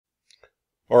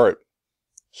All right,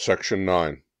 Section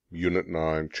 9, Unit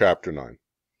 9, Chapter 9.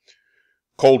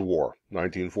 Cold War,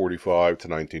 1945 to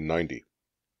 1990.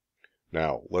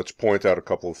 Now, let's point out a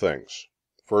couple of things.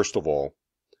 First of all,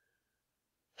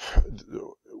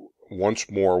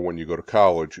 once more, when you go to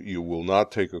college, you will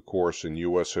not take a course in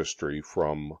U.S. history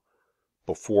from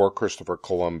before Christopher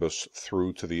Columbus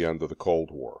through to the end of the Cold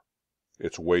War.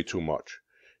 It's way too much.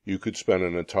 You could spend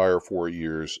an entire 4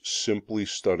 years simply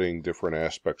studying different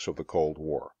aspects of the Cold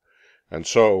War. And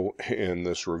so, in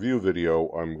this review video,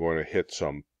 I'm going to hit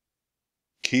some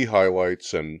key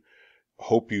highlights and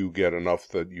hope you get enough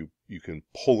that you can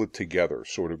pull it together,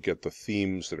 sort of get the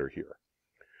themes that are here.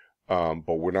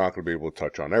 But we're not going to be able to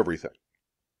touch on everything.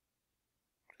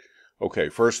 Okay,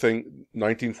 first thing,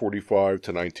 1945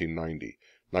 to 1990.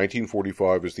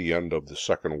 1945 is the end of the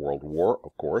Second World War,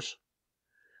 of course,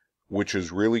 which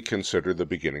is really considered the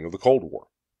beginning of the Cold War.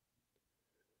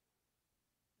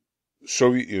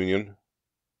 Soviet Union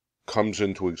comes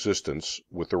into existence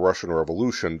with the Russian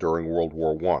Revolution during World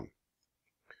War I.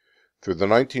 Through the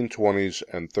 1920s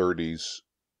and 30s,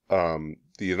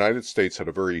 the United States had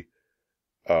a very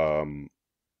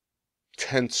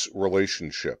tense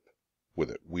relationship with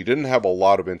it. We didn't have a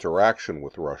lot of interaction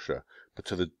with Russia, but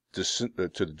to the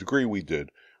degree we did,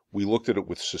 we looked at it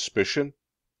with suspicion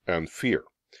and fear.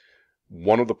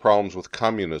 One of the problems with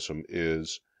communism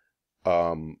is,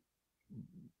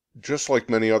 just like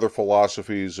many other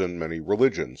philosophies and many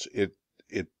religions, it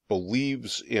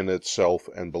believes in itself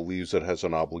and believes it has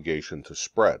an obligation to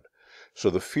spread. So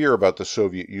the fear about the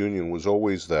Soviet Union was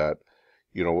always that,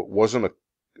 it wasn't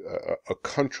a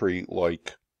country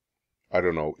like, I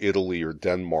don't know, Italy or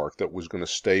Denmark that was going to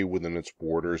stay within its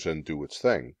borders and do its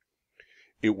thing.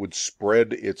 It would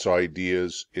spread its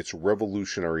ideas, its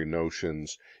revolutionary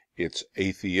notions, its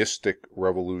atheistic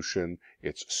revolution,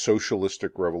 its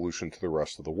socialistic revolution to the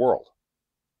rest of the world.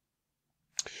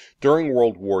 During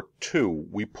World War II,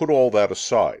 we put all that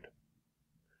aside.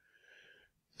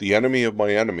 The enemy of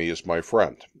my enemy is my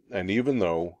friend, and even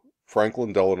though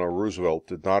Franklin Delano Roosevelt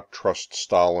did not trust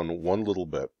Stalin one little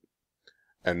bit,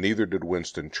 and neither did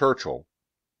Winston Churchill,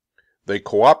 they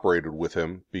cooperated with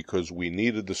him because we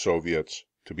needed the Soviets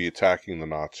to be attacking the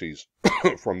Nazis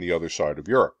from the other side of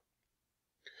Europe.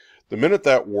 The minute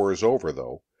that war is over,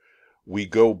 though, we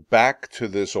go back to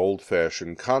this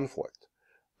old-fashioned conflict.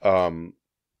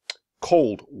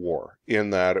 Cold War, in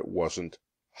that it wasn't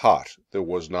hot. There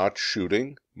was not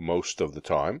shooting most of the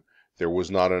time. There was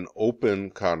not an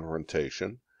open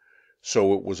confrontation.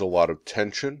 So it was a lot of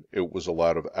tension. It was a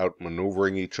lot of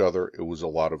outmaneuvering each other. It was a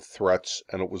lot of threats.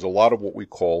 And it was a lot of what we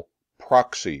call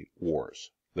proxy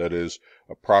wars. That is,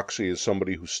 a proxy is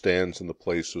somebody who stands in the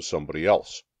place of somebody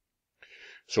else.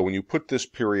 So when you put this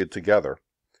period together,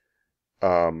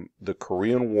 the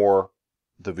Korean War,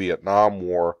 the Vietnam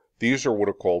War, these are what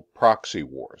are called proxy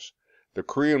wars. The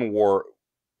Korean War,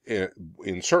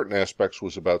 in certain aspects,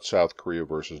 was about South Korea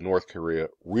versus North Korea.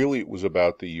 Really, it was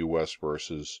about the U.S.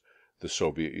 versus the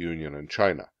Soviet Union and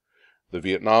China. The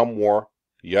Vietnam War,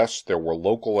 yes, there were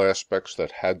local aspects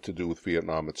that had to do with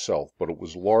Vietnam itself, but it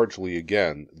was largely,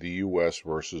 again, the U.S.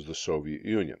 versus the Soviet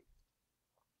Union.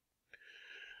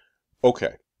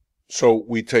 Okay, so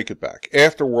we take it back.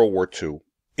 After World War II,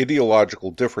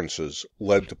 ideological differences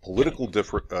led to political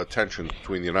tensions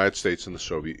between the United States and the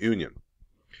Soviet Union.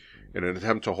 In an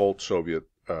attempt to halt Soviet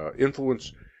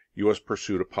influence, U.S.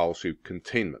 pursued a policy of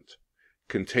containment.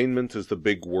 Containment is the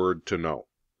big word to know.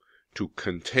 To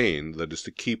contain, that is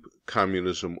to keep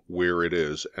communism where it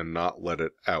is and not let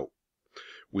it out.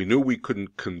 We knew we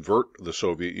couldn't convert the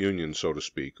Soviet Union, so to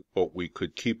speak, but we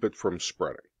could keep it from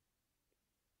spreading.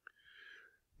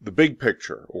 The big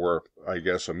picture, or I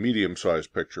guess a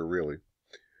medium-sized picture really,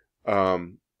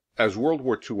 as World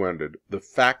War II ended, the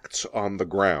facts on the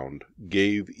ground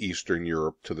gave Eastern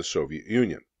Europe to the Soviet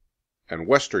Union, and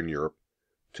Western Europe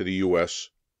to the U.S.,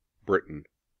 Britain,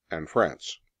 and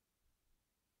France.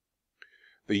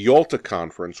 The Yalta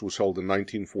Conference was held in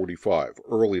 1945,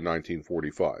 early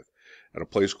 1945, at a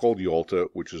place called Yalta,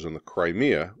 which is in the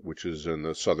Crimea, which is in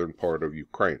the southern part of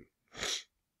Ukraine.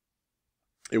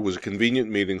 It was a convenient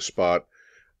meeting spot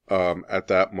at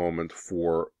that moment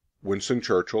for Winston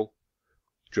Churchill,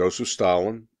 Joseph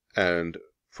Stalin, and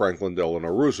Franklin Delano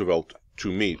Roosevelt to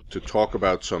meet to talk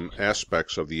about some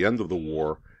aspects of the end of the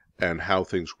war and how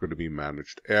things were going to be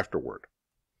managed afterward.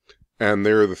 And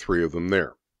there are the three of them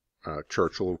there.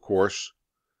 Churchill, of course,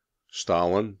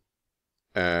 Stalin,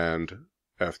 and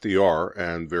FDR,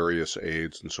 and various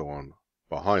aides and so on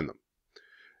behind them.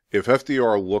 If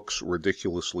FDR looks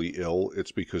ridiculously ill,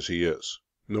 it's because he is.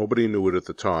 Nobody knew it at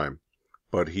the time,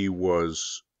 but he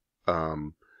was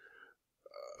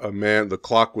the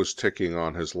clock was ticking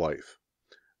on his life.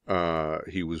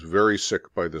 He was very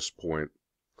sick by this point,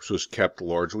 so was kept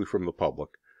largely from the public.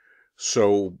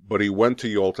 But he went to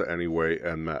Yalta anyway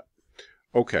and met.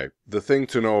 Okay, the thing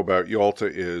to know about Yalta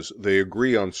is they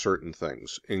agree on certain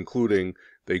things, including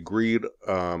they agreed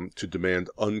to demand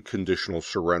unconditional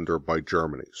surrender by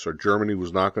Germany. So Germany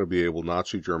was not going to be able,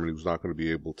 Nazi Germany was not going to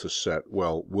be able to set,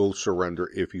 well, we'll surrender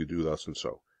if you do thus and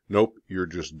so. Nope, you're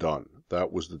just done.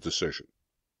 That was the decision.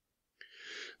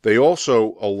 They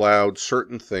also allowed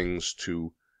certain things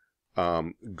to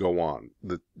go on.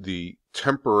 The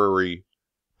temporary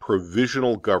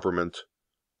provisional government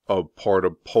of part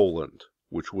of Poland,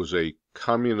 which was a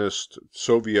communist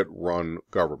Soviet-run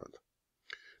government.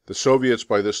 The Soviets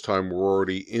by this time were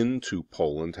already into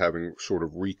Poland, having sort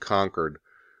of reconquered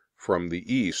from the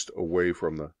east away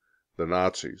from the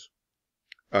Nazis.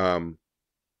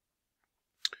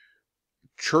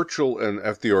 Churchill and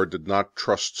FDR did not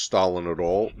trust Stalin at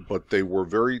all, but they were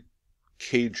very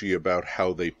cagey about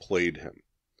how they played him.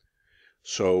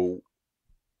 So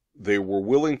they were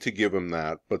willing to give him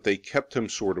that, but they kept him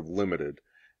sort of limited.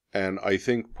 And I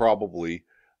think probably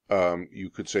you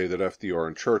could say that FDR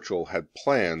and Churchill had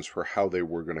plans for how they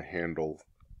were going to handle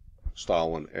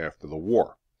Stalin after the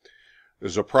war.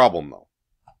 There's a problem, though.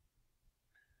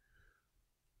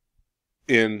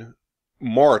 In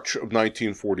March of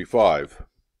 1945,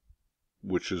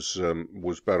 which was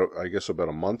about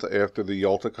a month after the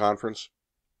Yalta Conference,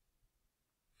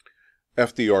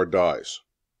 FDR dies.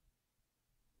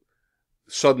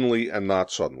 Suddenly and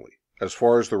not suddenly. As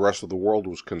far as the rest of the world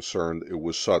was concerned, it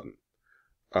was sudden.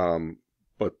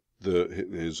 But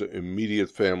his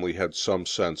immediate family had some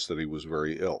sense that he was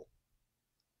very ill.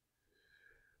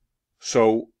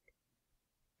 So,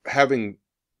 having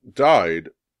died,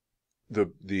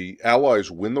 the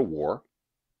Allies win the war.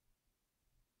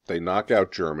 They knock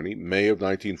out Germany. May of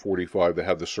 1945, they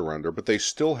have the surrender, but they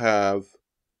still have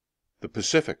the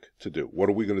Pacific to do. What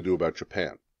are we going to do about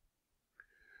Japan?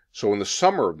 So in the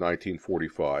summer of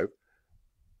 1945,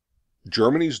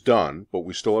 Germany's done, but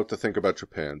we still have to think about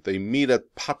Japan. They meet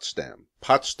at Potsdam.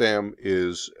 Potsdam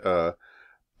is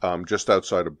just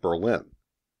outside of Berlin.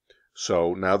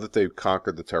 So now that they've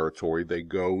conquered the territory, they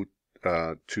go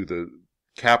to the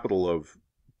capital of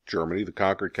Germany, the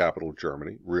conquered capital of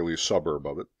Germany, really a suburb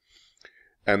of it,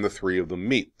 and the three of them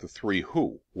meet. The three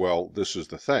who? Well, this is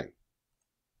the thing.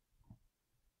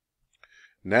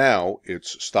 Now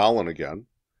it's Stalin again,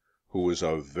 who is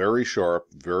a very sharp,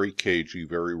 very cagey,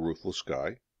 very ruthless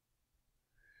guy.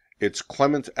 It's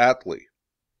Clement Attlee.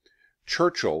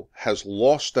 Churchill has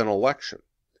lost an election.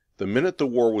 The minute the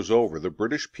war was over, the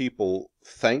British people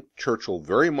thanked Churchill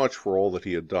very much for all that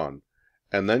he had done,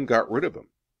 and then got rid of him.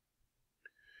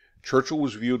 Churchill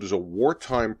was viewed as a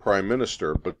wartime prime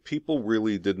minister, but people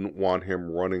really didn't want him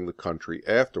running the country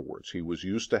afterwards. He was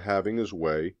used to having his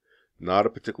way, not a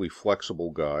particularly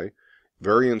flexible guy,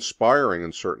 very inspiring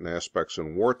in certain aspects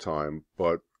in wartime,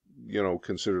 but,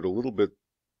 considered a little bit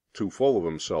too full of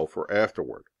himself for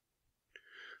afterward.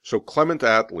 So Clement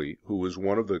Attlee, who is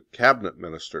one of the cabinet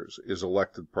ministers, is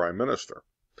elected prime minister.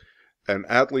 And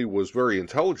Attlee was a very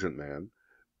intelligent man,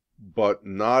 but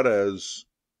not as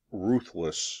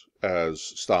ruthless as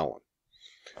Stalin.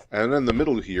 And in the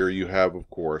middle here you have, of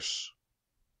course,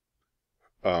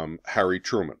 Harry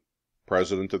Truman,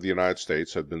 President of the United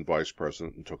States, had been vice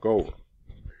president and took over.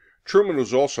 Truman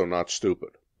was also not stupid,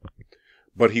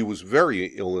 but he was very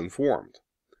ill-informed.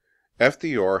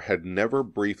 FDR had never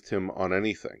briefed him on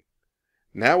anything.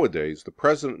 Nowadays, the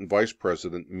president and vice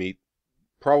president meet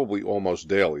probably almost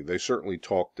daily. They certainly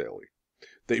talk daily.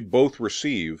 They both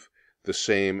receive the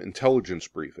same intelligence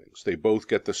briefings. They both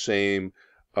get the same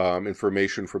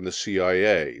information from the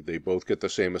CIA. They both get the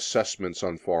same assessments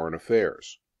on foreign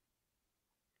affairs.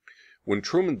 When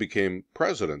Truman became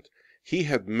president, he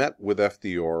had met with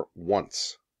FDR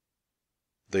once.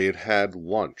 They had had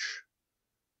lunch.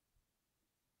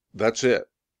 That's it.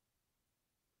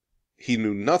 He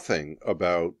knew nothing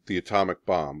about the atomic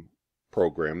bomb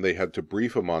program. They had to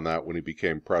brief him on that when he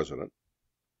became president.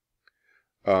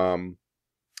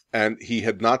 And he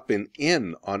had not been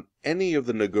in on any of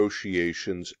the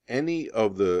negotiations, any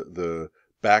of the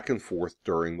back and forth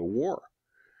during the war.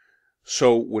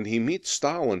 So when he meets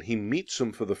Stalin, he meets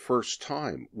him for the first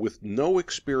time with no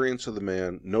experience of the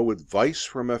man, no advice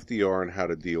from FDR on how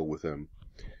to deal with him.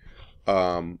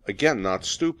 Again, not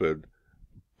stupid,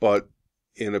 but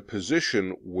in a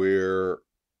position where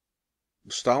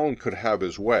Stalin could have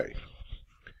his way.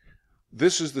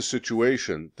 This is the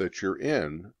situation that you're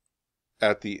in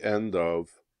at the end of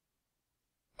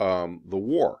the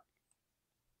war.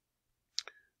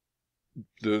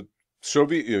 The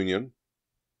Soviet Union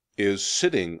is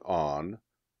sitting on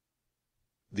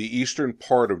the eastern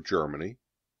part of Germany,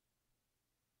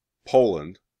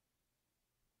 Poland,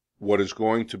 what is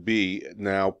going to be,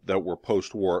 now that we're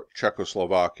post-war,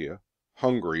 Czechoslovakia,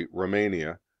 Hungary,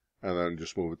 Romania, and then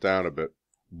just move it down a bit,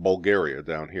 Bulgaria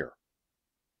down here.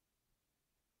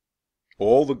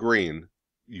 All the green,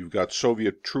 you've got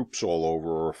Soviet troops all over,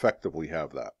 or effectively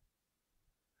have that.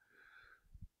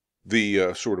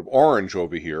 The sort of orange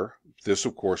over here, this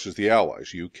of course is the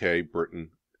Allies, UK, Britain,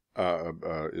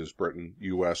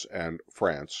 US, and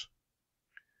France.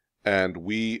 And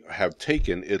we have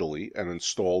taken Italy and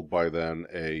installed by then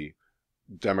a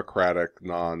democratic,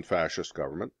 non-fascist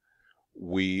government.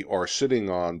 We are sitting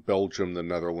on Belgium, the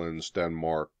Netherlands,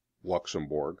 Denmark,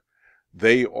 Luxembourg.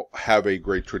 They have a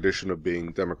great tradition of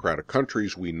being democratic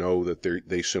countries. We know that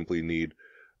they simply need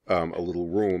a little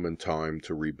room and time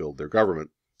to rebuild their government.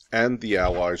 And the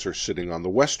Allies are sitting on the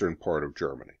western part of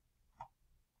Germany.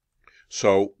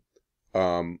 So,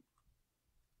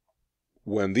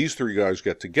 when these three guys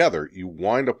get together, you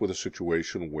wind up with a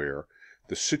situation where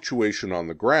the situation on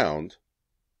the ground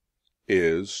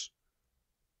is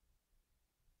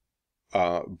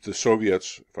the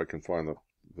Soviets, if I can find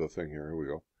the thing here we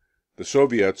go. The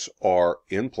Soviets are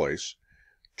in place.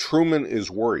 Truman is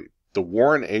worried. The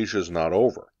war in Asia is not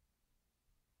over.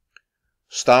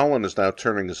 Stalin is now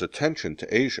turning his attention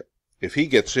to Asia. If he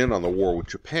gets in on the war with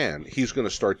Japan, he's going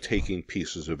to start taking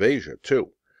pieces of Asia,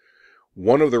 too.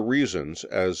 One of the reasons,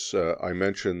 as I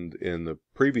mentioned in the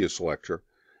previous lecture,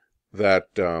 that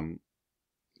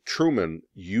Truman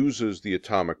uses the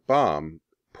atomic bomb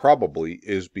probably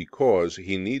is because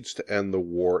he needs to end the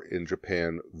war in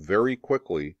Japan very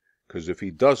quickly, because if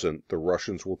he doesn't, the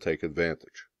Russians will take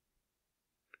advantage.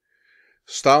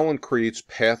 Stalin creates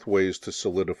pathways to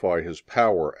solidify his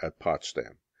power at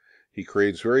Potsdam. He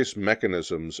creates various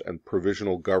mechanisms and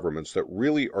provisional governments that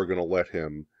really are going to let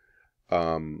him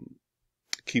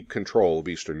keep control of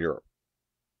Eastern Europe.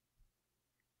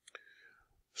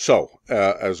 So,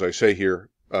 as I say here,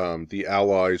 the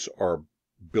Allies are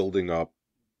building up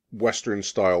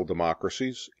Western-style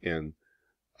democracies in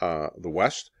the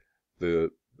West.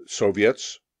 The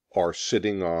Soviets are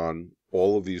sitting on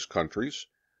all of these countries,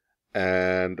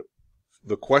 and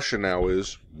the question now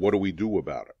is, what do we do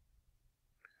about it?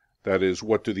 That is,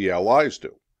 what do the Allies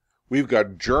do? We've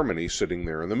got Germany sitting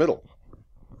there in the middle.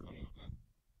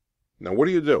 Now, what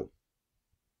do?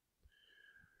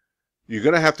 You're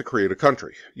going to have to create a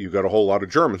country. You've got a whole lot of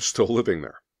Germans still living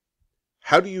there.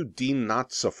 How do you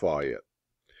denazify it?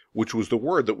 Which was the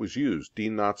word that was used,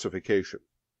 denazification.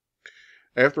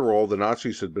 After all, the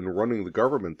Nazis had been running the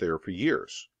government there for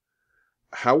years.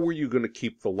 How were you going to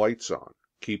keep the lights on,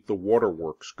 keep the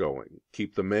waterworks going,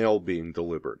 keep the mail being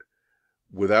delivered,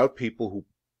 without people who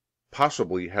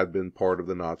possibly had been part of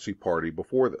the Nazi Party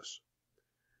before this?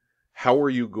 How are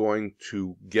you going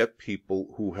to get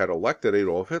people who had elected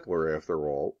Adolf Hitler, after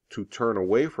all, to turn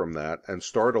away from that and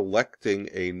start electing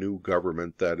a new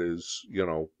government that is,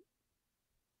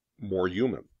 more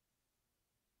human?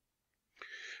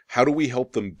 How do we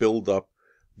help them build up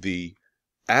the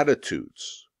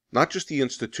attitudes, not just the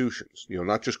institutions,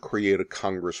 not just create a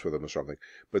Congress for them or something,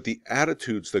 but the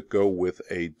attitudes that go with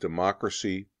a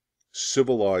democracy,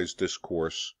 civilized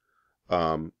discourse,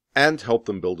 and help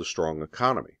them build a strong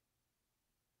economy?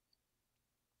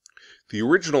 The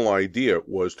original idea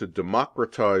was to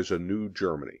democratize a new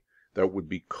Germany that would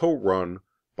be co-run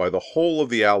by the whole of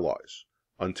the Allies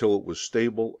until it was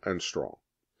stable and strong.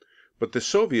 But the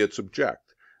Soviets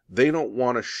object. They don't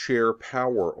want to share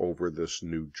power over this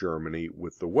new Germany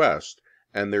with the West,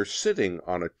 and they're sitting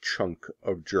on a chunk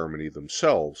of Germany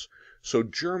themselves, so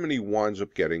Germany winds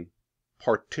up getting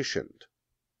partitioned.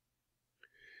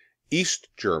 East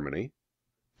Germany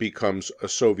becomes a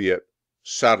Soviet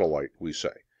satellite, we say.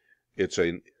 It's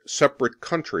a separate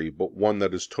country, but one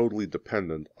that is totally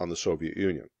dependent on the Soviet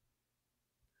Union.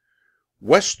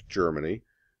 West Germany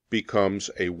becomes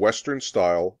a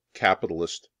Western-style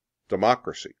capitalist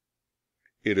democracy.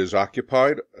 It is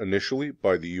occupied initially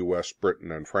by the US,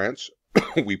 Britain, and France.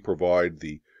 We provide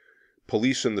the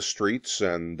police in the streets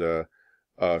and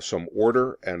some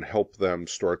order and help them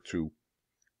start to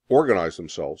organize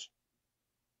themselves.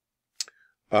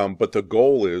 But the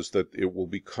goal is that it will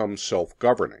become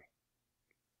self-governing.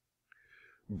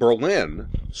 Berlin,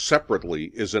 separately,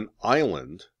 is an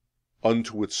island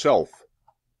unto itself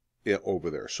over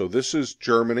there. So this is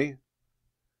Germany,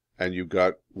 and you've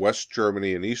got West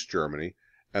Germany and East Germany,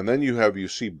 and then you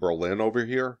see Berlin over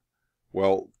here.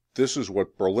 Well, this is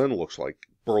what Berlin looks like.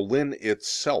 Berlin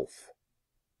itself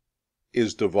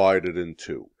is divided in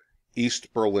two.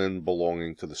 East Berlin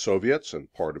belonging to the Soviets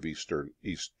and part of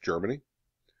East Germany,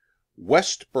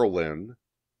 West Berlin,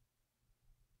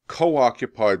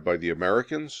 co-occupied by the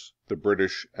Americans, the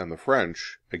British, and the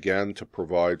French, again to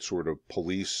provide sort of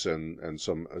police and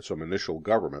some initial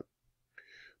government.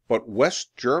 But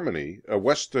West Berlin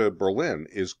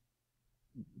is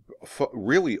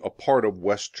really a part of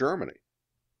West Germany.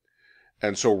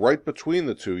 And so right between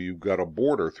the two, you've got a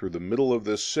border through the middle of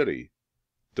this city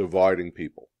dividing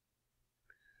people.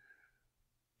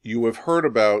 You have heard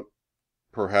about,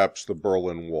 perhaps, the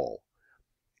Berlin Wall.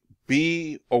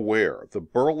 Be aware, the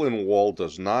Berlin Wall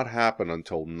does not happen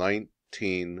until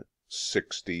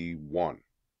 1961.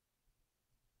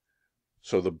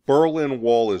 So the Berlin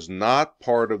Wall is not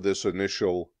part of this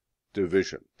initial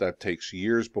division. That takes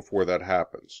years before that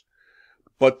happens.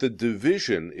 But the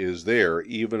division is there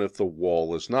even if the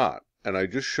wall is not. And I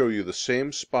just show you the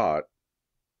same spot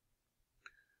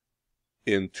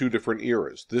in two different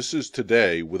eras. This is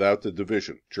today without the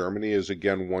division. Germany is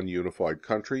again one unified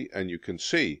country, and you can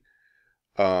see,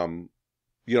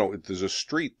 there's a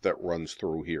street that runs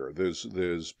through here.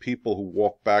 There's people who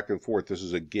walk back and forth. This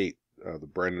is a gate, the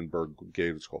Brandenburg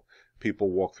Gate it's called.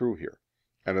 People walk through here.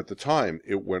 And at the time,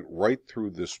 it went right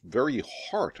through this very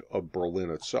heart of Berlin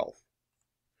itself.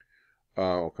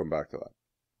 I'll come back to that.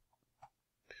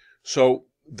 So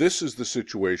this is the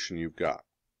situation you've got.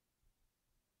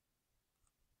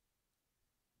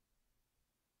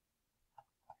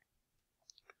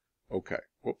 Okay,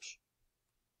 whoops.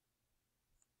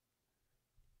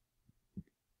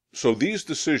 So these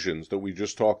decisions that we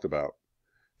just talked about,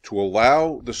 to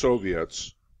allow the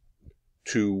Soviets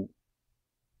to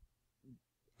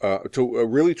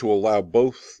allow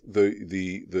both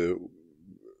the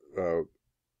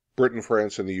Britain,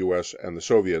 France, and the U.S. and the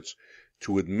Soviets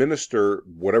to administer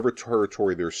whatever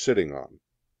territory they're sitting on,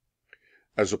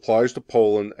 as applies to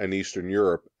Poland and Eastern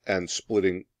Europe and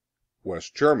splitting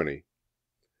West Germany,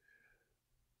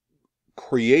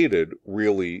 created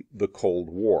really the Cold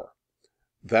War.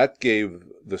 That gave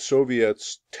the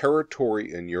Soviets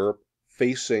territory in Europe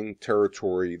facing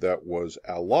territory that was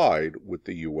allied with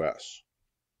the U.S.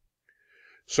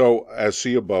 So, as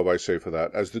see above, I say for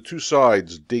that, as the two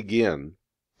sides dig in,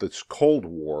 this Cold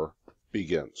War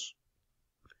begins.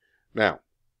 Now,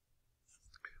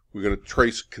 we're going to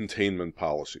trace containment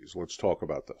policies. Let's talk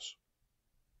about this.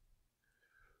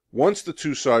 Once the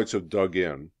two sides have dug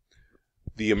in,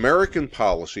 the American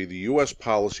policy, the U.S.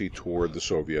 policy toward the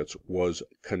Soviets was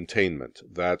containment.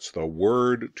 That's the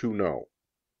word to know.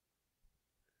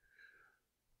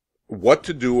 What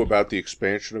to do about the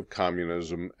expansion of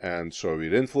communism and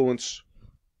Soviet influence?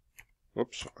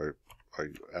 Oops, I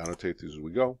annotate these as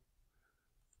we go.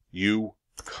 You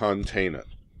contain it.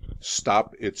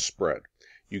 Stop its spread.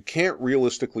 You can't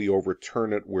realistically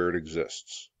overturn it where it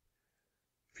exists.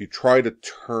 If you try to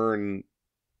turn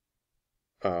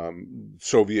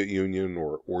Soviet Union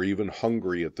or even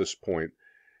Hungary at this point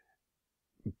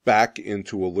back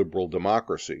into a liberal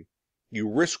democracy, you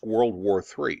risk World War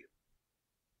III.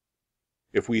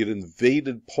 If we had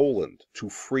invaded Poland to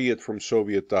free it from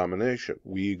Soviet domination,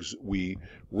 we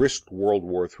risked World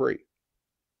War III.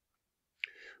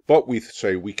 But we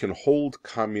say we can hold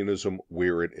communism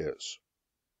where it is.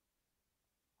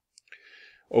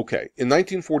 Okay, in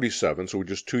 1947, so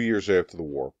just 2 years after the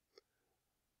war,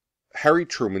 Harry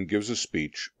Truman gives a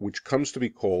speech which comes to be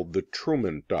called the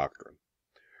Truman Doctrine.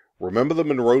 Remember the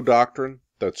Monroe Doctrine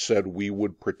that said we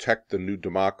would protect the new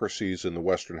democracies in the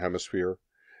Western Hemisphere,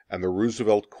 and the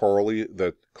Roosevelt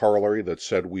corollary that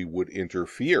said we would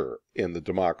interfere in the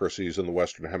democracies in the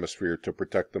Western Hemisphere to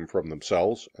protect them from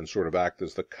themselves and sort of act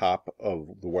as the cop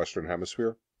of the Western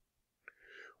Hemisphere?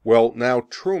 Well, now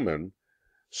Truman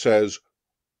says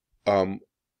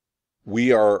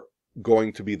we are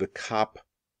going to be the cop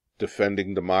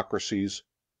defending democracies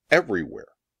everywhere.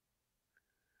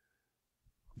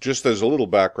 Just as a little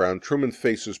background, Truman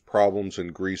faces problems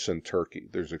in Greece and Turkey.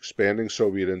 There's expanding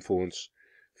Soviet influence,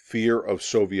 fear of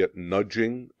Soviet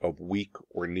nudging of weak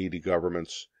or needy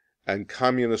governments, and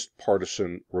communist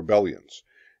partisan rebellions.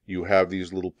 You have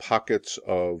these little pockets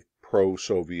of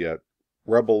pro-Soviet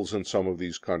rebels in some of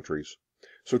these countries.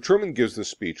 So Truman gives this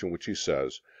speech in which he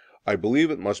says, I believe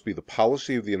it must be the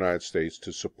policy of the United States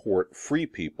to support free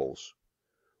peoples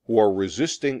who are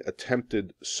resisting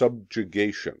attempted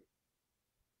subjugation.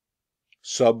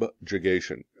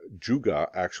 Subjugation. Juga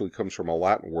actually comes from a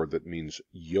Latin word that means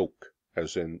yoke,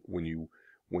 as in when you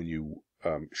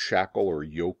shackle or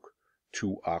yoke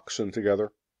two oxen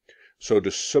together. So to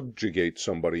subjugate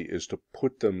somebody is to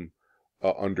put them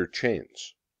under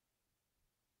chains.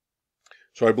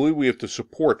 So I believe we have to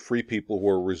support free people who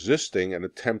are resisting an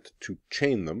attempt to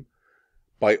chain them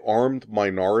by armed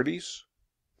minorities,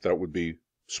 that would be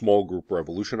small group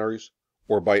revolutionaries,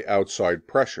 or by outside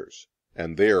pressures.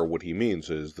 And there, what he means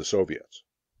is the Soviets.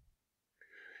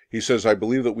 He says, I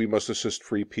believe that we must assist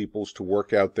free peoples to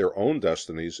work out their own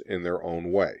destinies in their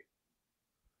own way.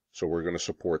 So we're going to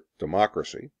support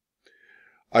democracy.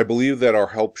 I believe that our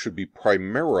help should be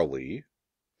primarily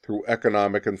through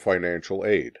economic and financial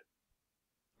aid,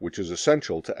 which is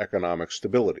essential to economic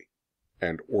stability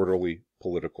and orderly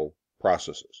political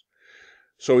processes.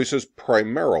 So he says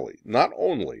primarily, not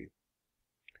only.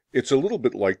 It's a little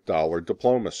bit like dollar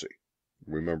diplomacy.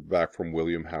 Remember back from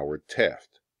William Howard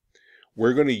Taft.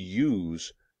 We're going to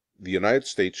use the United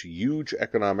States' huge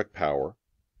economic power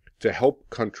to help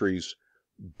countries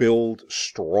build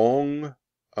strong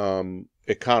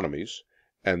economies,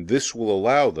 and this will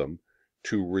allow them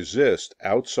to resist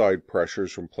outside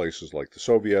pressures from places like the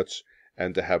Soviets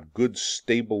and to have good,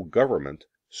 stable government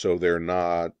so they're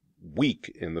not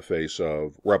weak in the face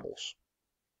of rebels.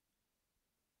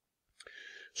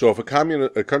 So if a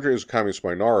country has a communist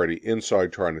minority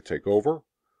inside trying to take over,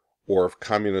 or if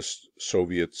communist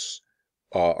Soviets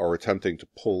are attempting to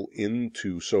pull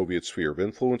into Soviet sphere of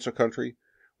influence a country,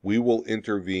 we will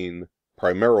intervene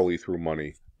primarily through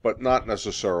money, but not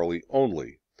necessarily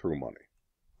only through money.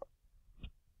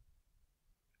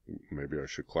 Maybe I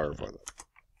should clarify that.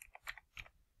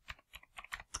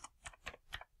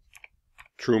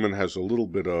 Truman has a little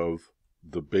bit of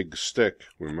the big stick,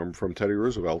 remember from Teddy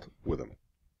Roosevelt, with him.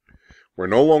 We're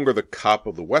no longer the cop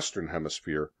of the Western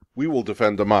Hemisphere. We will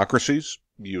defend democracies,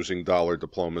 using dollar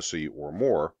diplomacy or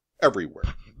more, everywhere.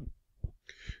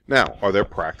 Now, are there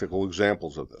practical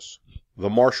examples of this? The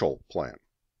Marshall Plan.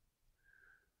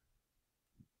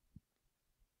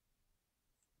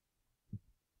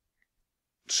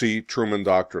 See Truman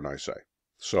Doctrine, I say.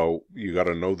 So you got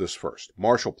to know this first.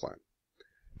 Marshall Plan.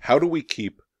 How do we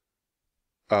keep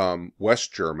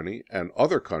West Germany and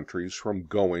other countries from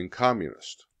going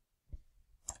communist?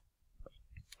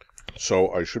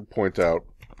 So I should point out,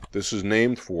 this is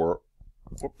named for,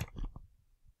 if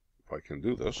I can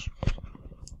do this,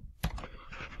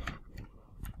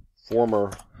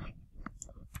 former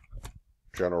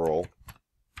General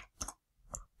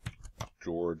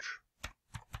George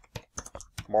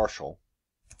Marshall.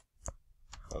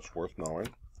 That's worth knowing.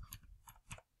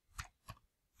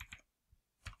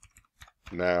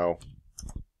 Now,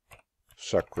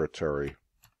 Secretary,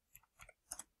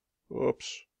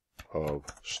 of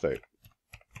State.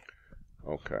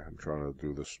 Okay, I'm trying to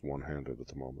do this one-handed at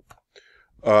the moment.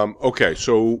 Okay,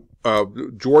 so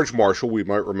George Marshall, we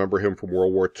might remember him from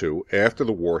World War II. After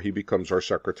the war, he becomes our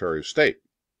Secretary of State.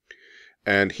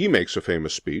 And he makes a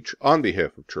famous speech on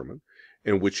behalf of Truman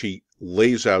in which he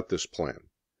lays out this plan.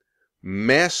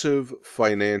 Massive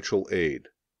financial aid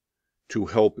to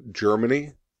help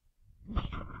Germany,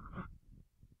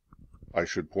 I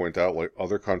should point out, like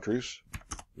other countries,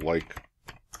 like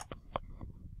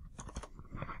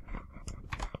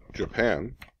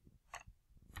Japan,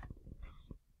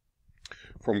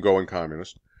 from going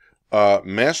communist.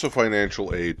 Massive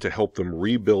financial aid to help them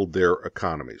rebuild their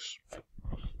economies.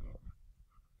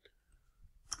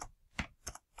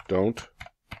 Don't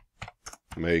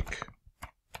make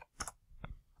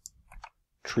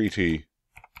Treaty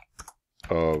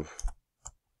of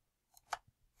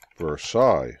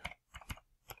Versailles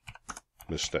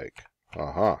mistake.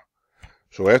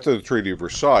 So after the Treaty of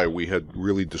Versailles, we had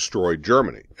really destroyed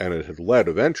Germany, and it had led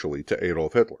eventually to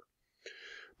Adolf Hitler.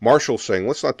 Marshall's saying,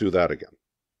 let's not do that again.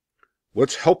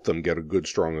 Let's help them get a good,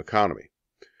 strong economy.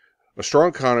 A strong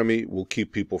economy will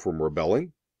keep people from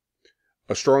rebelling.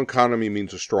 A strong economy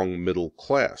means a strong middle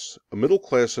class. A middle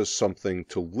class has something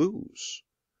to lose.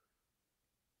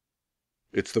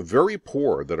 It's the very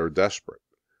poor that are desperate.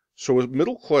 So a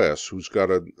middle class who's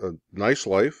got a nice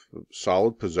life,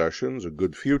 solid possessions, a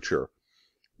good future,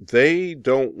 they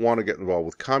don't want to get involved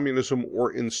with communism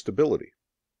or instability.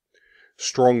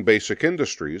 Strong basic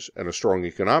industries and a strong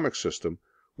economic system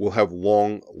will have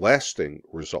long-lasting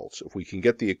results. If we can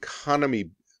get the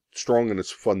economy strong in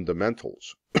its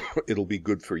fundamentals, it'll be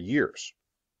good for years.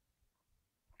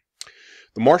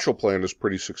 The Marshall Plan is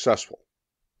pretty successful.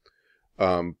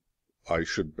 I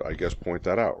should, I guess, point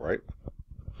that out, right?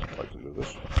 If I can do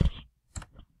this.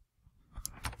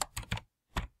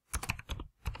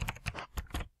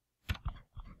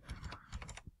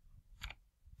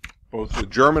 Both the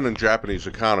German and Japanese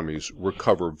economies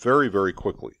recover very, very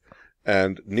quickly,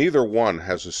 and neither one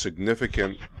has a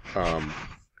significant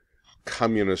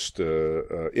communist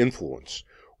influence,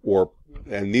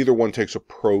 and neither one takes a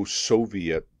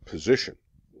pro-Soviet position.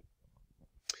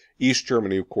 East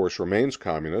Germany, of course, remains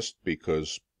communist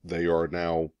because they are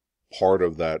now part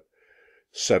of that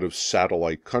set of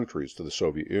satellite countries to the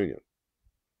Soviet Union.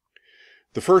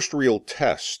 The first real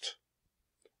test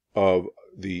of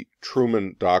the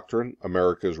Truman Doctrine,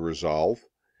 America's Resolve,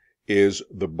 is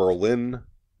the Berlin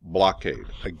blockade.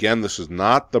 Again, this is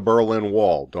not the Berlin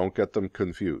Wall. Don't get them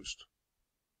confused.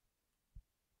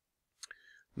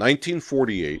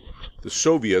 1948, the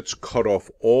Soviets cut off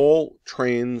all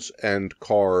trains and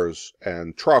cars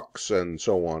and trucks and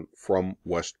so on from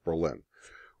West Berlin.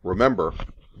 Remember,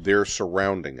 they're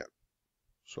surrounding it.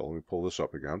 So let me pull this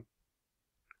up again.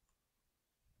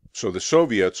 So the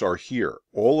Soviets are here.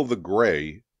 All of the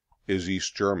gray is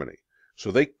East Germany. So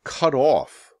they cut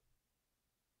off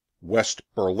West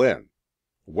Berlin.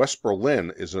 West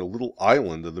Berlin is a little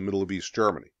island in the middle of East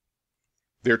Germany.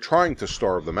 They're trying to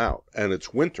starve them out, and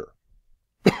it's winter.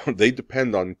 They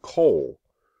depend on coal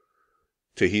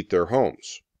to heat their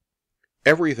homes.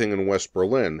 Everything in West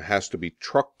Berlin has to be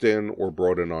trucked in or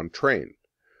brought in on train.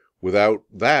 Without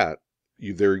that,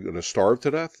 they're going to starve to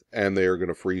death, and they are going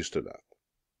to freeze to death.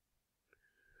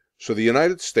 So the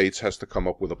United States has to come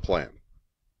up with a plan.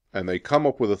 And they come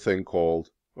up with a thing called,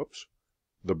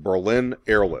 the Berlin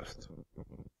Airlift.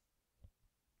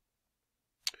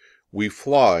 We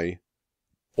fly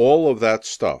all of that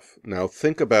stuff. Now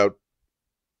think about,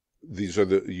 these are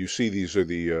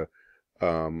the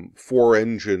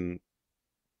 4-engine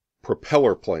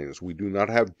propeller planes. We do not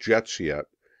have jets yet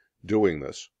doing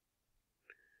this.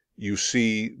 You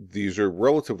see, these are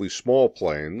relatively small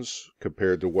planes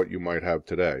compared to what you might have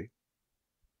today.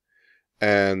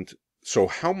 And so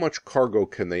how much cargo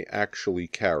can they actually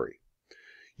carry?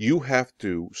 You have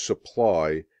to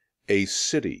supply a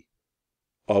city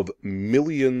of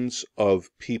millions of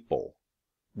people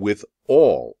with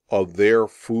all of their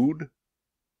food,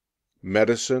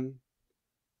 medicine,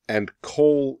 and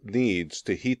coal needs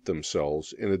to heat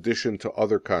themselves, in addition to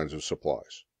other kinds of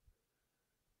supplies.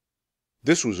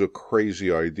 This was a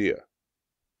crazy idea.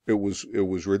 It was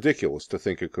ridiculous to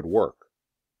think it could work.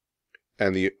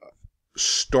 And the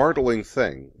startling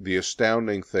thing, the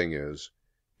astounding thing is,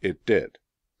 it did.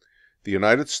 The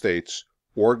United States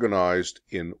organized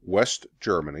in West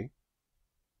Germany,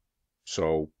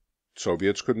 so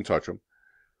Soviets couldn't touch them,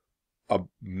 a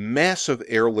massive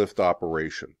airlift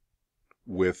operation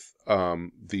with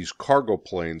these cargo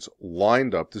planes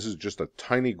lined up. This is just a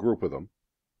tiny group of them.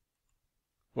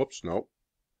 Whoops, no.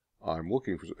 I'm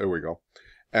looking for, there we go.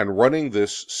 And running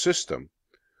this system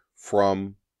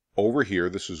from over here,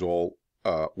 this is all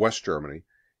West Germany,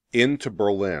 into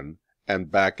Berlin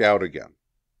and back out again.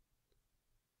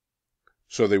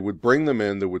 So they would bring them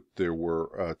in. There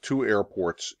were 2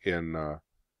 airports in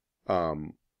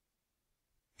Berlin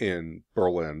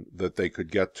that they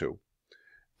could get to,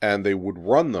 and they would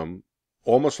run them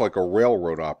almost like a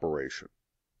railroad operation.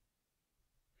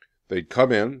 They'd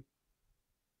come in,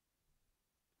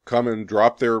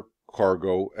 drop their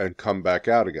cargo, and come back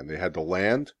out again. They had to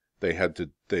land. They had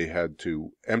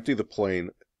to empty the plane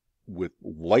with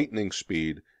lightning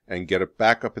speed and get it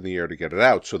back up in the air to get it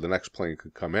out, so the next plane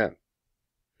could come in.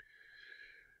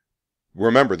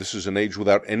 Remember, this is an age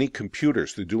without any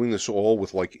computers. They're doing this all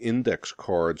with like index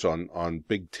cards on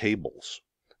big tables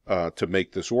to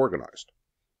make this organized.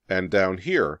 And down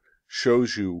here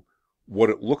shows you what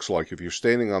it looks like if you're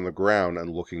standing on the ground and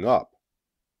looking up.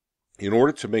 In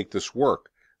order to make this work,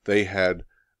 they had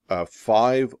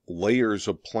 5 layers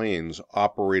of planes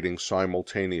operating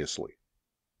simultaneously.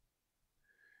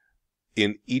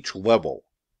 In each level,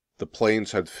 the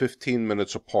planes had 15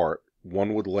 minutes apart.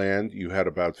 One would land. You had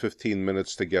about 15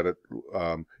 minutes to get it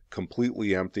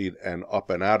completely emptied and up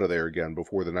and out of there again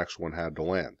before the next one had to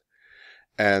land.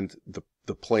 And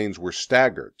the planes were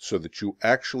staggered so that you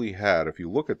actually had, if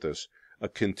you look at this, a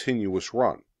continuous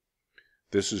run.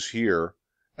 This is here,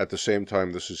 at the same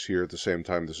time this is here, at the same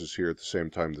time this is here, at the same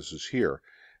time this is here.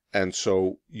 And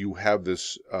so you have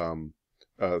this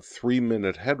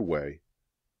 3-minute headway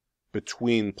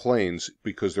between planes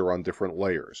because they're on different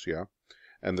layers, yeah?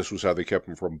 And this was how they kept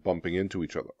them from bumping into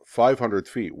each other. 500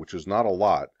 feet, which is not a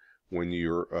lot when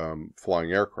you're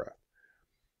flying aircraft.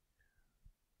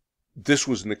 This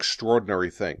was an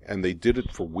extraordinary thing, and they did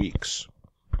it for weeks.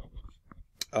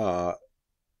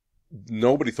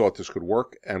 Nobody thought this could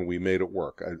work, and we made it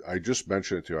work. I just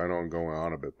mentioned it to you. I know I'm going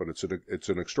on a bit, but it's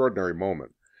an extraordinary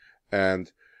moment.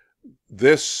 And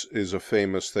this is a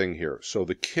famous thing here. So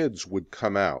the kids would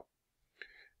come out.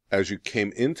 As you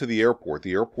came into the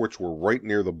airports were right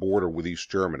near the border with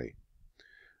East Germany.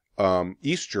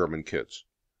 East German kids,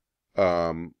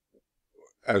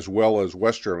 as well as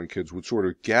West German kids, would sort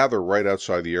of gather right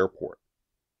outside the airport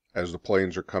as the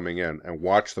planes are coming in and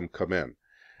watch them come in.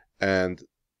 And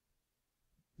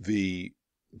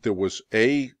there was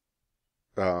a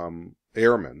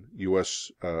airman, U.S.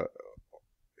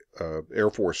 Air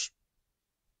Force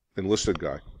enlisted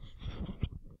guy,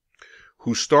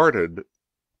 who started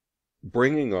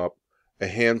bringing up a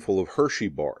handful of Hershey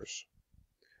bars,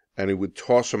 and he would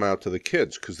toss them out to the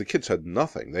kids because the kids had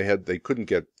nothing. They couldn't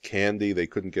get candy, they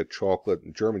couldn't get chocolate,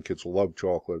 and German kids love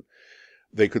chocolate.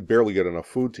 They could barely get enough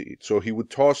food to eat, so he would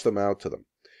toss them out to them.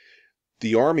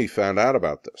 The Army found out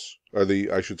about this, or the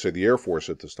Air Force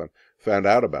at this time found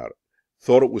out about it,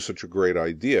 thought it was such a great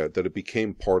idea that it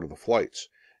became part of the flights.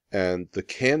 And the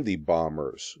candy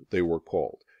bombers, they were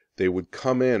called, they would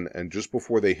come in, and just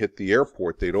before they hit the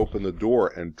airport, they'd open the door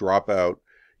and drop out,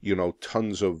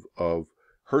 tons of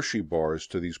Hershey bars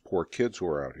to these poor kids who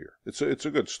are out here. It's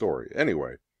a good story.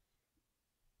 Anyway,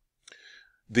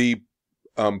 the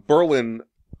Berlin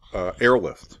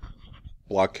airlift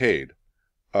blockade,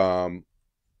 I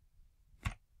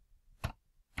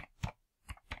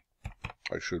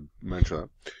should mention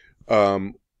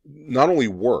that, not only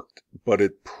worked, but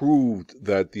it proved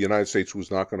that the United States was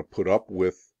not going to put up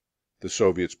with the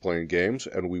Soviets playing games,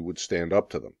 and we would stand up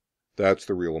to them. That's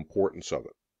the real importance of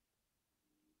it.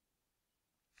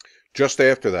 Just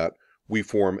after that, we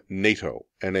form NATO,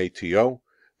 NATO,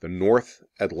 the North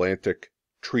Atlantic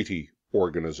Treaty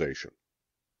Organization.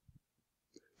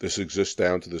 This exists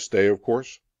down to this day, of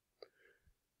course.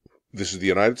 This is the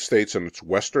United States and its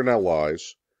Western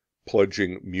allies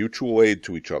pledging mutual aid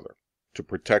to each other to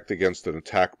protect against an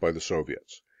attack by the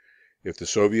Soviets. If the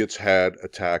Soviets had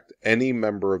attacked any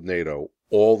member of NATO,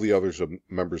 all the other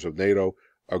members of NATO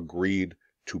agreed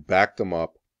to back them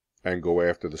up and go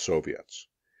after the Soviets.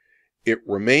 It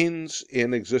remains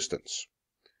in existence.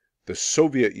 The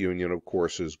Soviet Union, of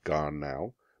course, is gone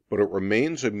now, but it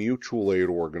remains a mutual aid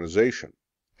organization.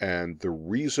 And the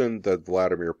reason that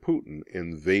Vladimir Putin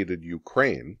invaded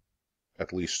Ukraine,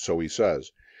 at least so he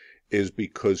says, is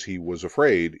because he was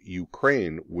afraid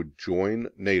Ukraine would join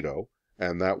NATO,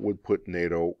 and that would put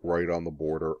NATO right on the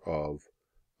border of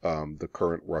the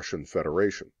current Russian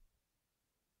Federation.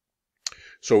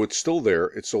 So it's still there.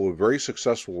 It's still a very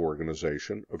successful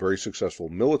organization, a very successful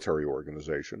military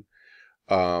organization.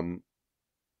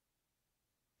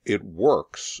 It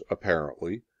works,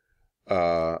 apparently,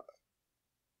 and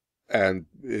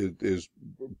it is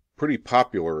pretty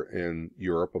popular in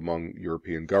Europe among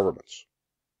European governments.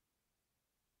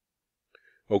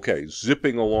 Okay,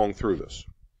 zipping along through this.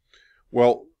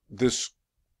 Well, this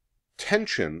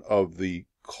tension of the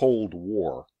Cold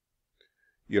War,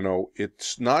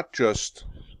 it's not just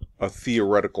a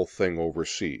theoretical thing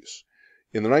overseas.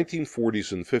 In the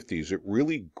 1940s and 50s, it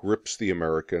really grips the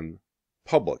American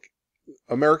public.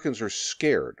 Americans are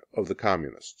scared of the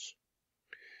communists.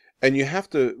 And you have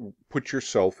to put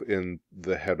yourself in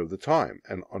the head of the time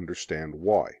and understand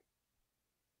why.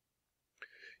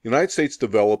 The United States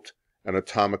developed an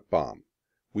atomic bomb.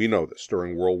 We know this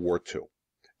during World War II,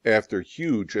 after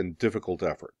huge and difficult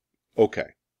effort.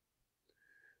 Okay.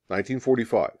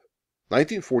 1945.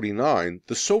 1949,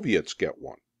 the Soviets get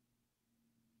one.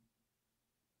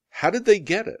 How did they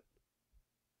get it?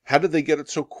 How did they get it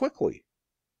so quickly?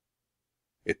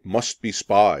 It must be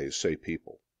spies, say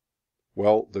people.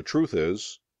 Well, the truth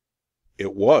is,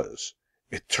 it was.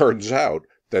 It turns out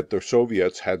that the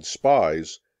Soviets had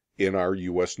spies in our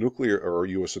U.S. nuclear, or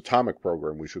U.S. atomic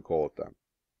program, we should call it then.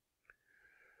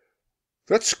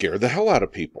 That scared the hell out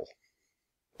of people.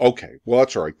 Okay, well,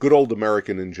 that's all right. Good old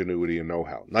American ingenuity and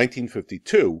know-how.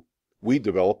 1952, we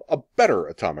develop a better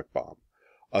atomic bomb,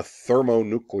 a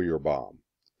thermonuclear bomb,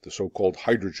 the so-called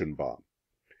hydrogen bomb,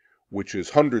 which is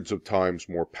hundreds of times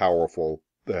more powerful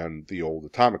than the old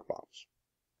atomic bombs.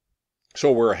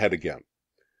 So we're ahead again.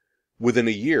 Within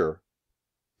a year,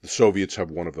 the Soviets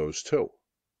have one of those too.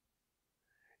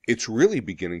 It's really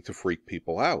beginning to freak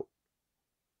people out.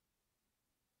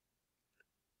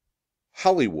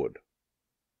 Hollywood.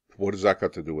 What has that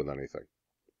got to do with anything?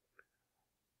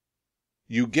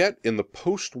 You get, in the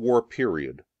post-war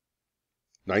period,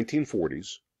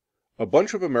 1940s, a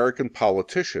bunch of American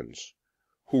politicians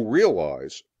who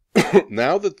realize,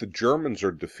 now that the Germans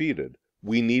are defeated,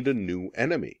 we need a new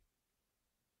enemy.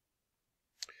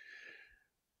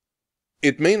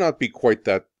 It may not be quite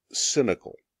that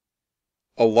cynical.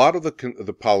 A lot of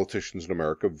the politicians in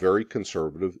America, very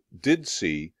conservative, did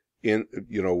see,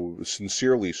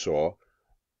 sincerely saw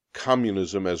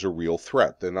communism as a real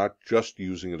threat. They're not just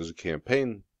using it as a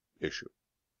campaign issue.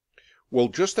 Well,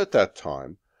 just at that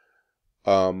time,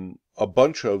 a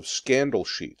bunch of scandal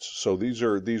sheets. So these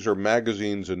are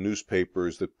magazines and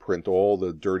newspapers that print all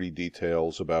the dirty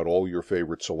details about all your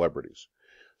favorite celebrities.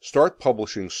 Start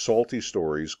publishing salty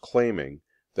stories claiming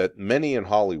that many in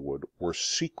Hollywood were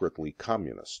secretly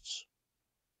communists.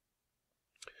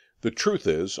 The truth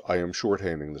is, I am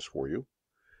shorthanding this for you,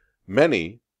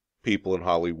 Many people in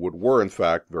Hollywood were, in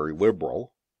fact, very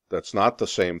liberal. That's not the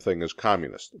same thing as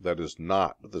communist. That is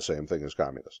not the same thing as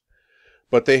communist.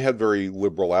 But they had very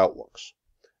liberal outlooks,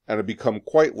 and had become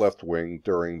quite left-wing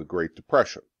during the Great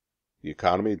Depression. The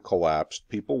economy had collapsed.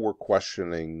 People were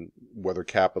questioning whether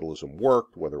capitalism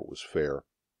worked, whether it was fair.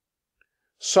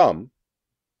 Some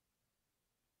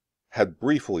had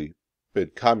briefly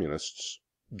been communists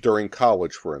during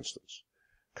college, for instance.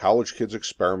 College kids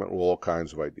experiment with all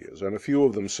kinds of ideas, and a few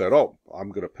of them said, oh,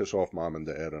 I'm going to piss off mom and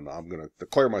dad, and I'm going to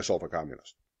declare myself a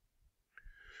communist.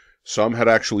 Some had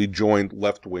actually joined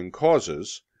left-wing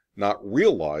causes, not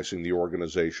realizing the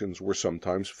organizations were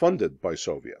sometimes funded by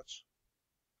Soviets.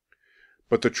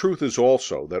 But the truth is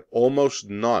also that almost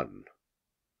none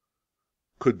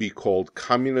could be called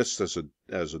communists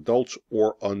as adults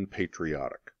or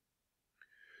unpatriotic.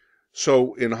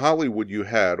 So in Hollywood you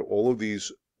had all of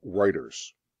these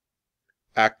writers,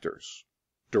 actors,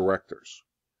 directors.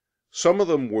 Some of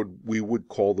them we would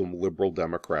call them liberal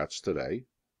Democrats today.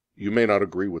 You may not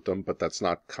agree with them, but that's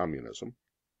not communism.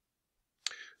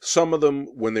 Some of them,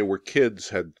 when they were kids,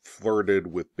 had flirted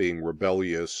with being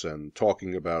rebellious and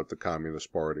talking about the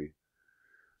Communist Party.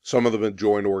 Some of them had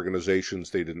joined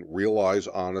organizations they didn't realize,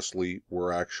 honestly,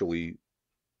 were actually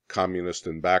communist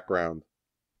in background.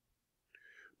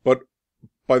 But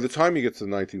by the time you get to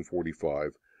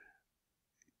 1945,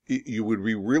 you would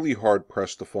be really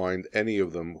hard-pressed to find any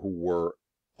of them who were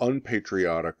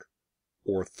unpatriotic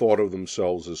or thought of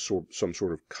themselves as some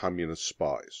sort of communist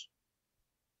spies.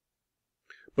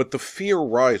 But the fear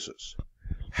rises.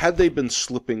 Had they been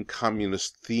slipping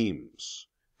communist themes,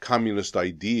 communist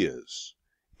ideas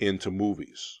into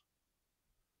movies?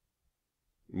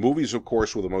 Movies, of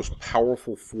course, were the most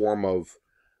powerful form of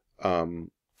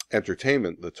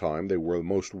entertainment at the time. They were the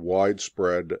most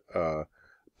widespread,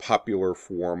 popular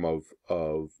form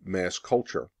of mass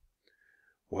culture.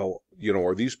 Well,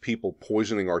 are these people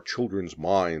poisoning our children's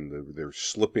mind? They're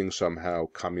slipping somehow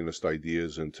communist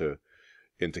ideas into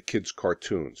kids'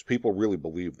 cartoons. People really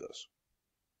believe this.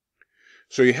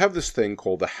 So you have this thing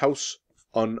called the House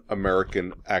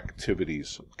Un-American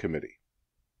Activities Committee,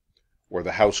 or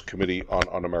the House Committee on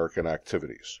Un-American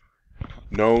Activities,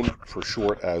 known for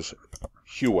short as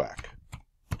HUAC,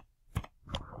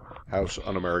 House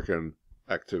Un-American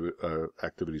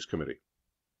Activities Committee.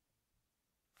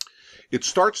 It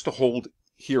starts to hold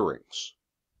hearings.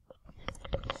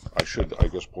 I should, I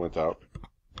guess, point out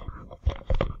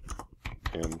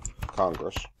in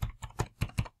Congress,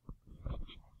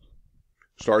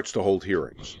 starts to hold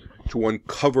hearings to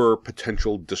uncover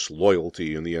potential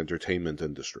disloyalty in the entertainment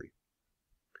industry.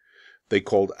 They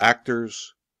called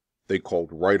actors, they called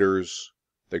writers,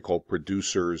 they called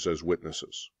producers as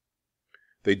witnesses.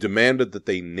 They demanded that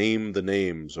they name the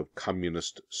names of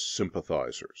communist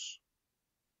sympathizers.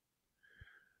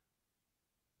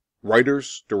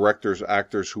 Writers, directors,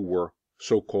 actors who were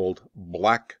so-called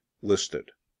blacklisted,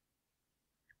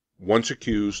 once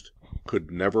accused,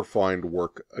 could never find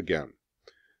work again.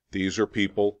 These are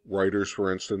people, writers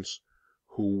for instance,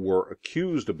 who were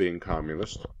accused of being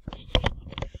communist.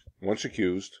 Once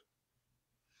accused,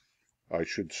 I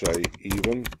should say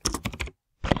even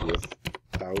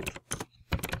without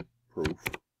proof.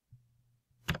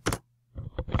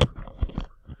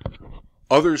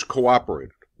 Others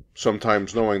cooperated,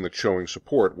 sometimes knowing that showing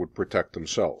support would protect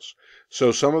themselves.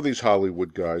 So some of these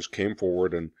Hollywood guys came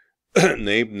forward and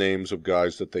named names of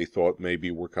guys that they thought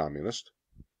maybe were communist,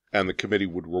 and the committee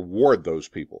would reward those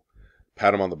people,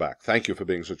 pat them on the back, thank you for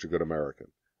being such a good American.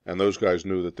 And those guys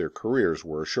knew that their careers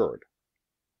were assured.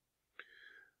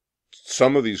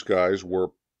 Some of these guys were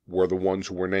the ones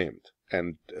who were named,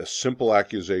 and a simple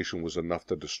accusation was enough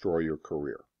to destroy your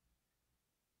career.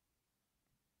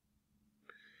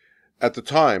 At the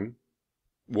time,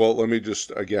 well, let me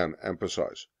just again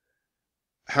emphasize,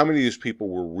 how many of these people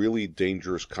were really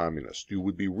dangerous communists? You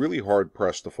would be really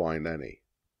hard-pressed to find any.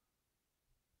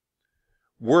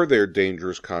 Were there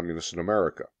dangerous communists in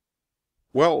America?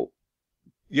 Well,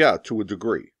 yeah, to a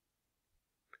degree.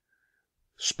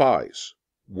 Spies.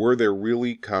 Were there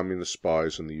really communist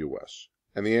spies in the U.S.?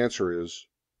 And the answer is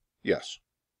yes.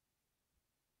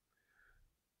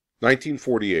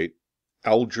 1948,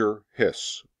 Alger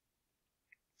Hiss.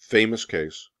 Famous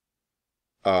case.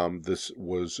 This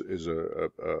was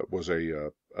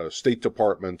a State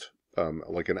Department,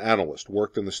 like an analyst,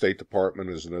 worked in the State Department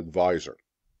as an advisor.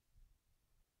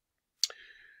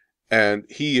 And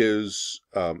he is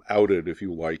outed, if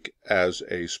you like, as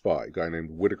a spy. A guy named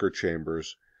Whittaker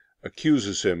Chambers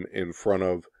accuses him in front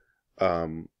of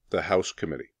the House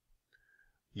Committee.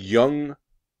 Young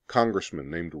congressman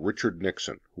named Richard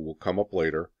Nixon, who will come up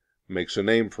later, makes a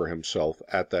name for himself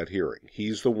at that hearing.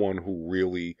 He's the one who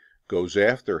really goes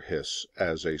after Hiss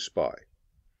as a spy.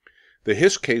 The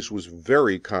Hiss case was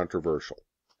very controversial.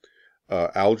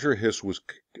 Alger Hiss was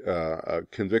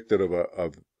convicted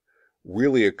of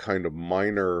really a kind of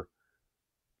minor,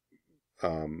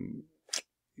 putting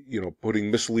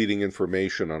misleading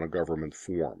information on a government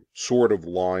form, sort of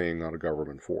lying on a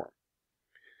government form.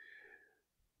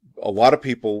 A lot of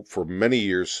people for many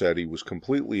years said he was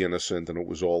completely innocent and it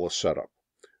was all a setup.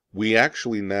 We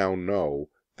actually now know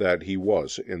that he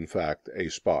was, in fact, a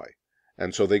spy.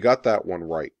 And so they got that one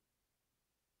right.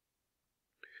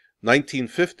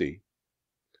 1950,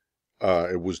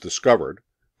 it was discovered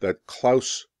that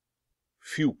Klaus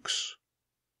Fuchs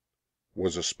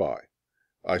was a spy.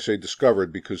 I say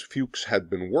discovered because Fuchs had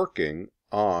been working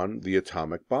on the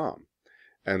atomic bomb.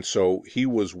 And so he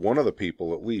was one of the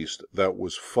people, at least, that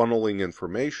was funneling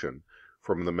information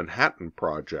from the Manhattan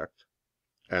Project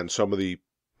and some of the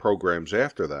programs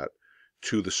after that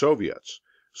to the Soviets.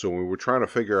 So when we were trying to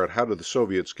figure out how did the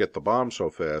Soviets get the bomb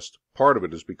so fast, part of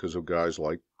it is because of guys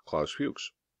like Klaus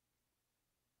Fuchs.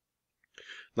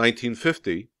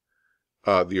 1950,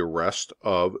 the arrest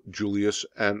of Julius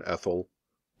and Ethel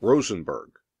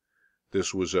Rosenberg.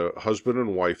 This was a husband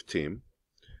and wife team.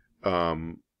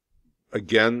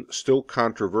 Again, still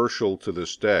controversial to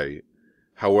this day.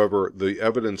 However, the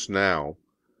evidence now,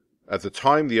 at the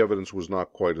time the evidence was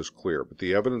not quite as clear, but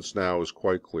the evidence now is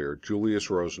quite clear. Julius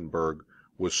Rosenberg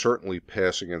was certainly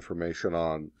passing information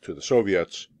on to the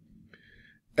Soviets.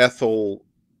 Ethel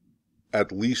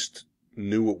at least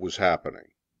knew it was happening.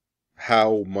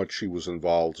 How much she was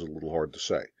involved is a little hard to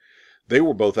say. They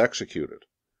were both executed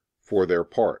for their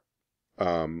part.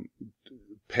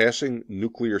 Passing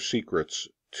nuclear secrets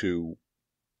to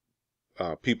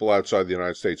people outside the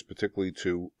United States, particularly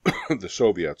to the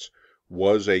Soviets,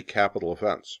 was a capital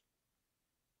offense.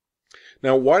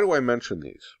 Now, why do I mention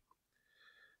these?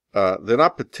 They're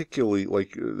not particularly,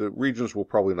 like, the Regents will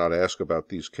probably not ask about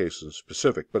these cases in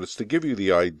specific, but it's to give you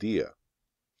the idea.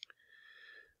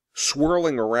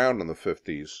 Swirling around in the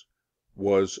 50s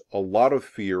was a lot of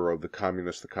fear of the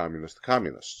communists.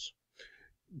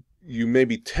 You may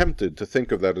be tempted to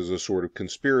think of that as a sort of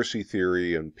conspiracy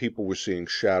theory, and people were seeing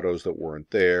shadows that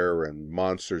weren't there, and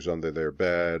monsters under their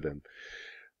bed, and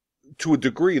to a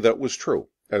degree that was true.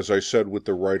 As I said with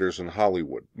the writers in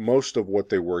Hollywood, most of what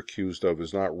they were accused of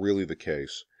is not really the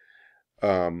case.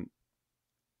 On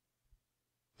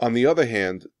the other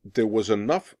hand, there was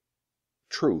enough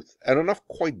truth, and enough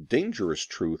quite dangerous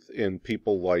truth in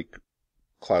people like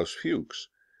Klaus Fuchs,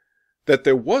 that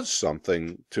there was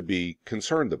something to be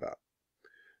concerned about.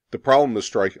 The problem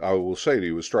is I will say to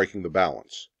you, is striking the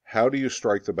balance. How do you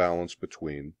strike the balance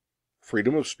between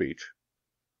freedom of speech?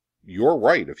 You're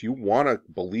right. If you want to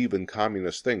believe in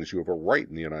communist things, you have a right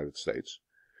in the United States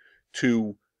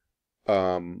to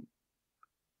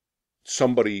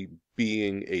somebody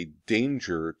being a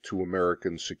danger to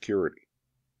American security.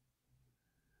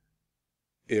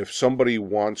 If somebody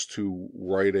wants to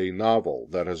write a novel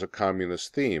that has a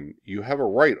communist theme, you have a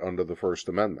right under the First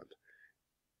Amendment.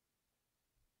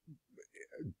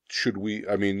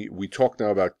 We talk now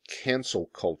about cancel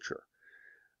culture.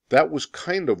 That was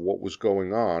kind of what was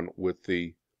going on with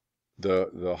the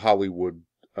Hollywood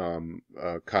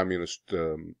communist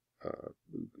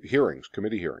hearings,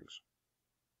 committee hearings.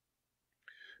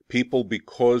 People,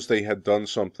 because they had done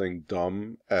something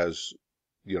dumb as,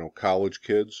 college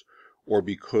kids, or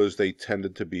because they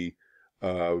tended to be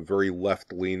very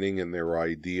left-leaning in their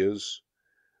ideas,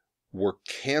 were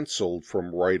canceled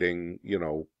from writing,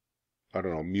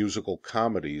 musical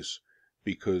comedies,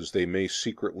 because they may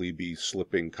secretly be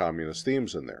slipping communist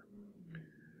themes in there.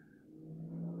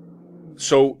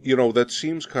 So, that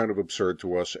seems kind of absurd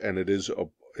to us, and it is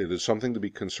something to be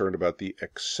concerned about, the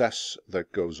excess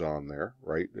that goes on there,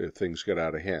 right, if things get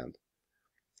out of hand.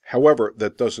 However,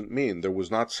 that doesn't mean there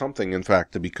was not something, in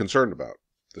fact, to be concerned about.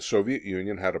 The Soviet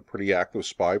Union had a pretty active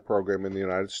spy program in the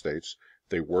United States.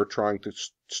 They were trying to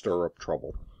stir up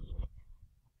trouble.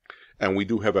 And we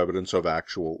do have evidence of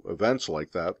actual events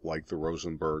like that, like the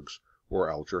Rosenbergs or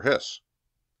Alger Hiss.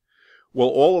 Well,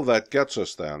 all of that gets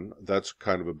us then, that's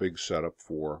kind of a big setup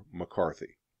for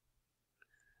McCarthy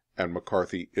and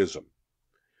McCarthyism.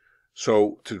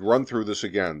 So, to run through this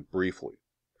again briefly,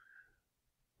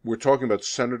 we're talking about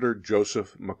Senator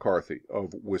Joseph McCarthy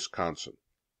of Wisconsin.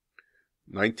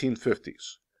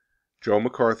 1950s. Joe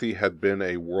McCarthy had been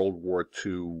a World War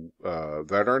II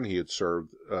veteran. He had served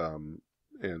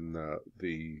in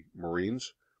the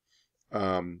Marines,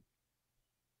 and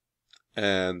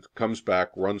comes back,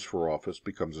 runs for office,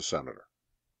 becomes a senator.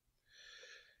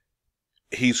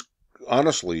 He's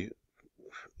honestly,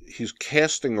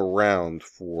 casting around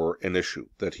for an issue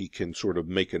that he can sort of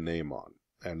make a name on,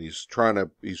 and he's trying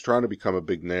to become a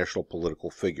big national political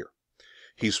figure.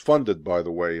 He's funded, by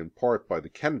the way, in part by the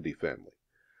Kennedy family.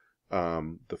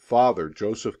 The father,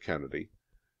 Joseph Kennedy,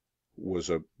 was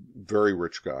a very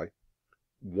rich guy,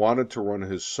 wanted to run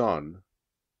his son,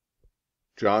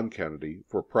 John Kennedy,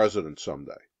 for president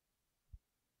someday.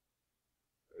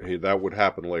 That would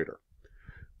happen later.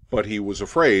 But he was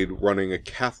afraid running a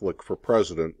Catholic for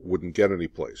president wouldn't get any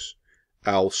place.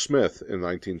 Al Smith in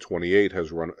 1928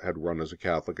 had run as a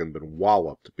Catholic and been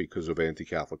walloped because of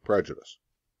anti-Catholic prejudice.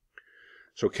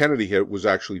 So Kennedy was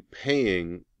actually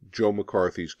paying Joe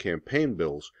McCarthy's campaign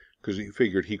bills because he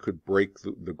figured he could break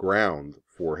the ground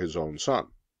for his own son.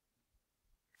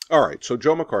 All right, so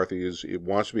Joe McCarthy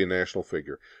wants to be a national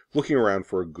figure, looking around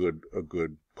for a good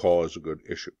cause, a good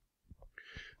issue.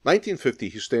 1950,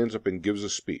 he stands up and gives a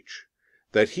speech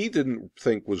that he didn't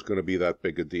think was going to be that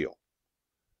big a deal.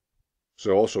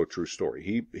 So also a true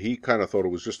story. He kind of thought it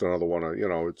was just another one of,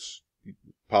 it's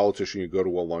politician, you go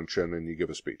to a luncheon and you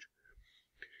give a speech.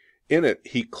 In it,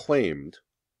 he claimed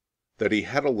that he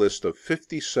had a list of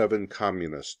 57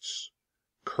 communists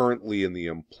currently in the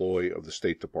employ of the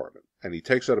State Department, and he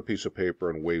takes out a piece of paper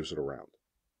and waves it around.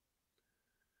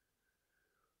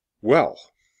 Well,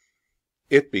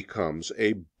 it becomes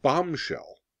a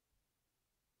bombshell.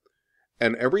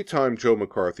 And every time Joe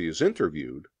McCarthy is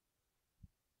interviewed,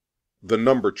 the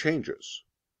number changes.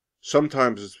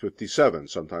 Sometimes it's 57,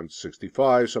 sometimes it's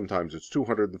 65, sometimes it's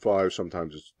 205,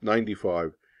 sometimes it's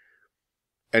 95.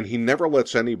 And he never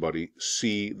lets anybody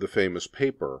see the famous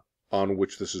paper on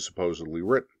which this is supposedly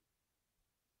written.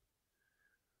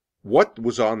 What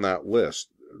was on that list,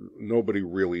 nobody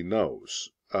really knows.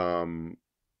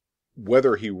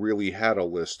 Whether he really had a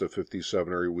list of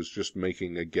 57 or he was just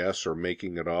making a guess or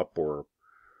making it up, or,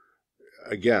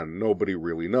 again, nobody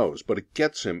really knows. But it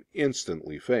gets him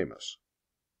instantly famous.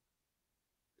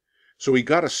 So he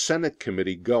got a Senate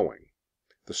committee going.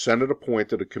 The Senate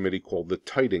appointed a committee called the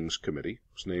Tidings Committee,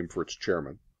 it was named for its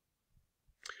chairman,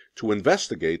 to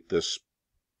investigate this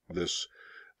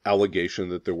allegation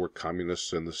that there were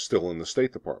communists still in the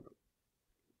State Department.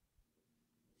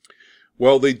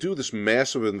 Well, they do this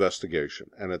massive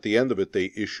investigation, and at the end of it,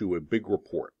 they issue a big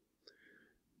report.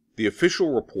 The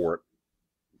official report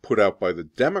put out by the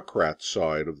Democrat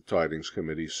side of the Tidings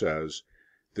Committee says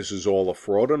this is all a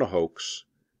fraud and a hoax,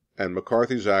 and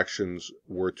McCarthy's actions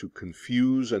were to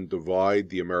confuse and divide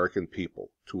the American people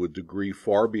to a degree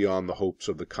far beyond the hopes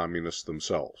of the communists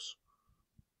themselves.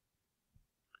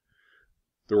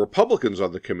 The Republicans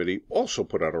on the committee also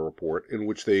put out a report in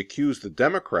which they accused the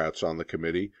Democrats on the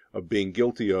committee of being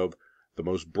guilty of the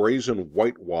most brazen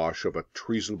whitewash of a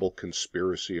treasonable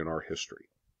conspiracy in our history.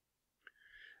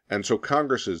 And so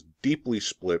Congress is deeply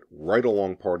split right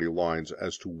along party lines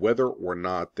as to whether or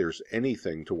not there's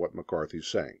anything to what McCarthy's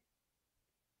saying.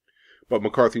 But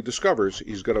McCarthy discovers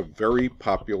he's got a very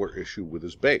popular issue with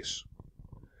his base.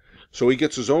 So he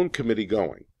gets his own committee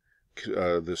going,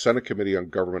 the Senate Committee on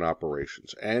Government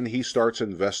Operations, and he starts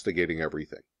investigating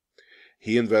everything.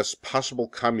 He invests possible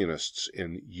communists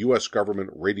in U.S. government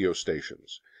radio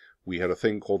stations. We had a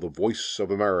thing called the Voice of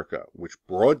America, which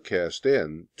broadcast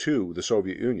in to the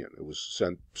Soviet Union. It was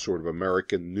sent sort of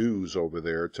American news over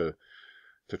there to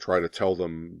try to tell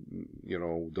them,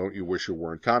 don't you wish you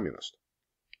weren't communist.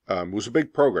 It was a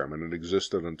big program, and it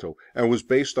existed and it was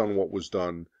based on what was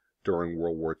done during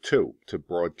World War II to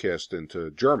broadcast into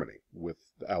Germany with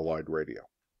Allied radio.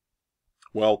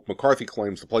 Well, McCarthy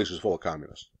claims the place is full of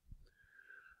communists.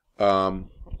 That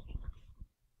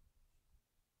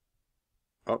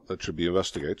should be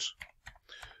investigates.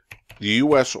 The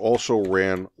U.S. also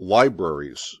ran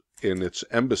libraries in its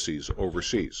embassies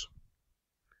overseas.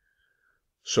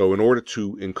 So in order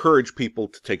to encourage people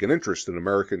to take an interest in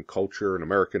American culture and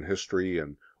American history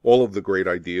and all of the great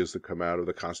ideas that come out of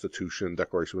the Constitution,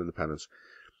 Declaration of Independence,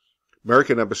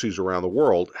 American embassies around the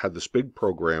world had this big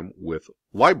program with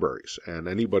libraries. And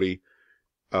anybody,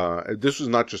 this was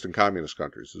not just in communist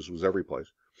countries, this was every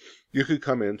place. You could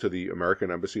come into the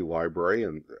American Embassy Library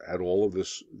and had all of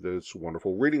this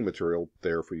wonderful reading material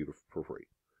there for you for free.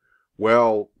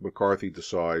 Well, McCarthy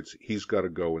decides he's got to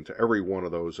go into every one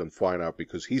of those and find out,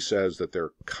 because he says that there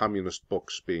are communist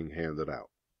books being handed out.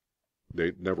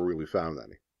 They never really found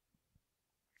any.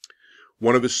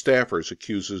 One of his staffers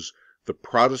accuses the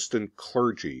Protestant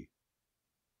clergy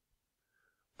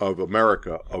of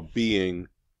America of being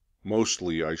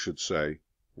mostly, I should say,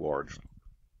 largely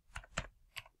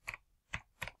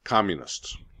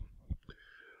communists.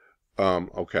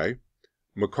 Okay.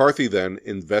 McCarthy then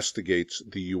investigates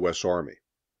the U.S. Army.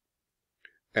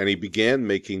 And he began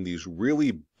making these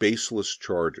really baseless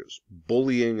charges,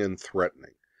 bullying and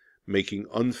threatening, making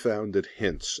unfounded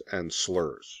hints and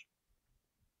slurs.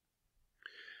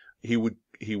 He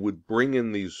would bring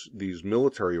in these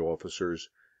military officers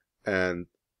and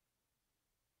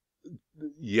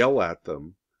yell at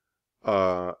them,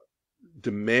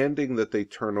 demanding that they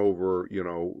turn over,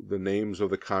 the names of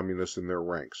the communists in their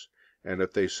ranks. And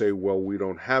if they say, well, we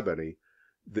don't have any,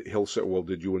 he'll say, well,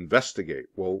 did you investigate?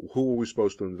 Well, who are we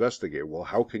supposed to investigate? Well,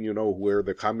 how can you know where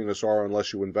the communists are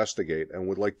unless you investigate? And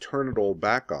would turn it all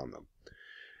back on them.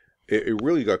 It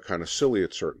really got kind of silly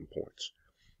at certain points.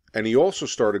 And he also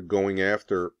started going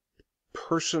after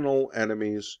personal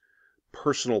enemies,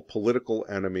 personal political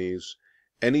enemies,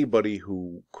 anybody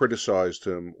who criticized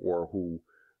him or who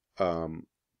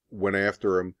went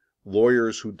after him,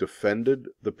 lawyers who defended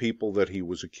the people that he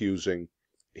was accusing.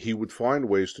 He would find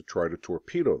ways to try to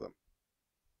torpedo them.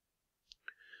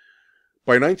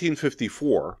 By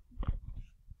 1954,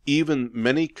 even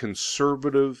many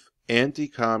conservative,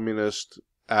 anti-communist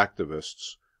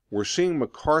activists were seeing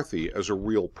McCarthy as a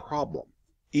real problem.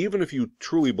 Even if you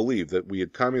truly believe that we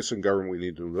had communists in government, we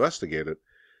need to investigate it,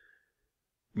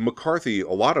 McCarthy, a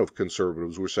lot of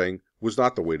conservatives were saying, was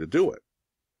not the way to do it.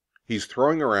 He's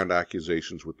throwing around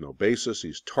accusations with no basis.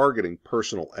 He's targeting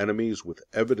personal enemies with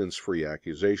evidence-free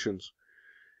accusations,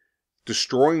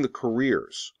 destroying the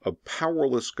careers of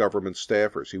powerless government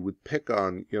staffers. He would pick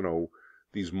on,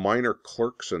 these minor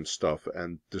clerks and stuff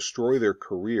and destroy their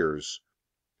careers.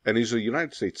 And he's a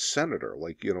United States senator.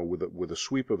 With a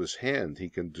sweep of his hand, he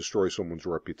can destroy someone's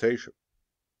reputation.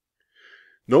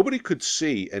 Nobody could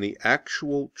see any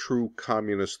actual, true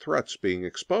communist threats being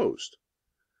exposed.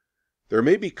 There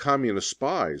may be communist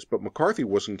spies, but McCarthy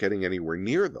wasn't getting anywhere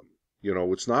near them.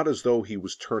 It's not as though he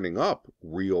was turning up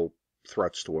real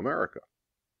threats to America.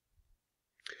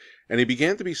 And he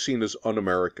began to be seen as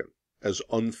un-American, as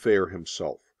unfair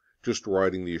himself, just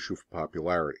riding the issue for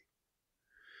popularity.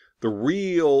 The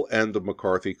real end of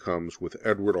McCarthy comes with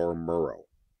Edward R. Murrow.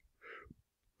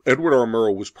 Edward R.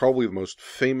 Murrow was probably the most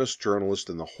famous journalist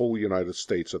in the whole United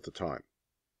States at the time.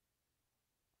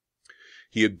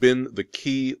 He had been the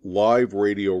key live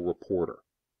radio reporter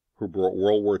who brought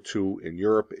World War II in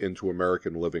Europe into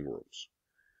American living rooms.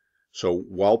 So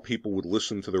while people would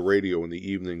listen to the radio in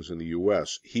the evenings in the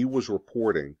U.S., he was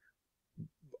reporting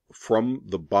from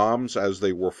the bombs as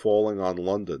they were falling on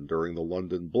London during the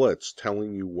London Blitz,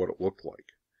 telling you what it looked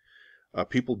like.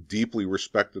 People deeply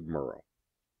respected Murrow.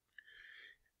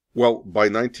 Well, by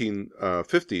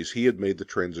 1950s, he had made the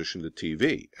transition to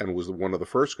TV and was one of the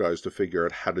first guys to figure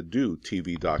out how to do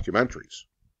TV documentaries.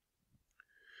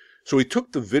 So he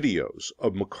took the videos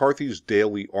of McCarthy's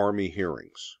daily Army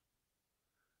hearings,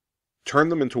 turned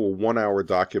them into a 1-hour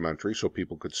documentary so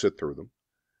people could sit through them,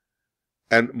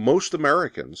 and most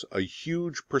Americans, a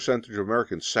huge percentage of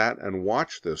Americans, sat and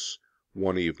watched this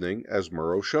one evening as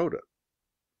Murrow showed it.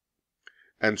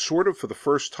 And sort of for the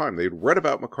first time, they'd read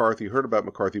about McCarthy, heard about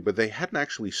McCarthy, but they hadn't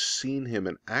actually seen him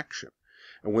in action.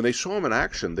 And when they saw him in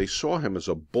action, they saw him as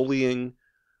a bullying,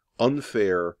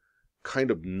 unfair, kind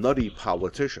of nutty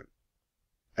politician.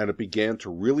 And it began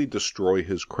to really destroy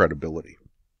his credibility.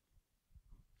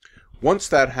 Once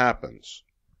that happens,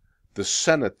 the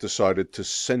Senate decided to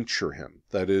censure him,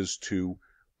 that is, to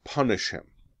punish him,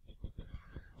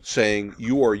 saying,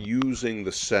 you are using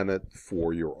the Senate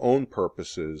for your own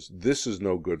purposes. This is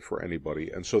no good for anybody.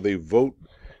 And so they vote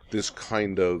this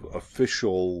kind of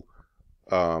official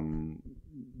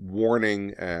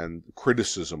warning and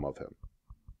criticism of him.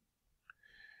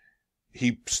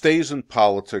 He stays in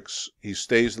politics, he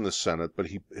stays in the Senate, but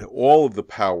all of the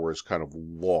power is kind of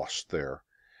lost there.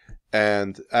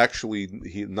 And actually,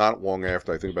 not long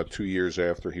after, I think about 2 years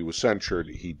after he was censured,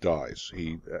 he dies.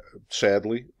 He,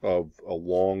 sadly, of a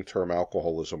long-term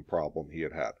alcoholism problem he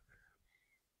had had.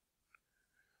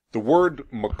 The word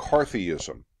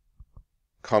McCarthyism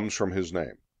comes from his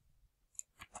name.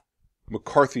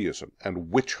 McCarthyism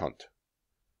and witch hunt,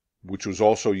 which was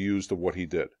also used of what he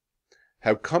did,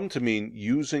 have come to mean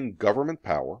using government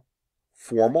power,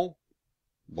 formal,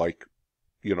 like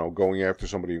going after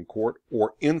somebody in court,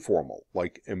 or informal,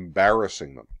 like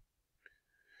embarrassing them,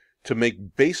 to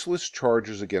make baseless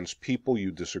charges against people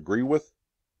you disagree with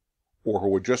or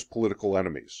who are just political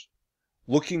enemies,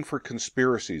 looking for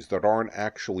conspiracies that aren't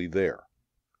actually there,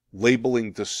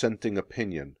 labeling dissenting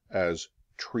opinion as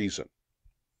treason.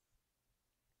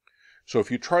 So if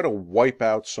you try to wipe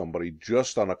out somebody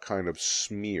just on a kind of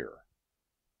smear,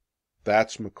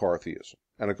 that's McCarthyism,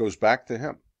 and it goes back to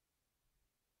him.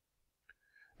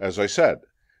 As I said,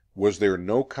 was there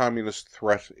no communist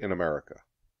threat in America?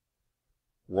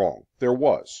 Wrong. There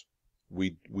was.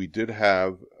 we did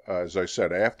have, as I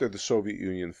said, after the Soviet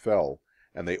Union fell,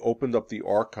 and they opened up the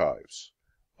archives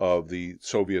of the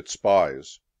Soviet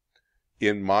spies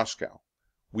in Moscow,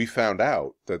 we found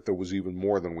out that there was even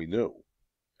more than we knew.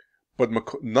 But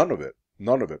none of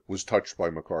it was touched by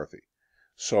McCarthy.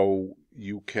 So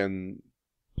you can,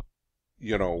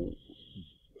 you know,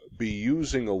 be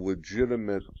using a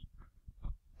legitimate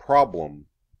problem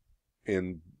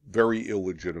in very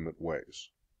illegitimate ways.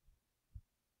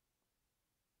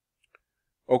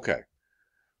 Okay,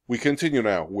 we continue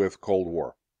now with Cold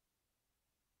War.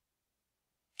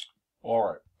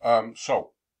 All right,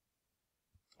 so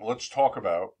let's talk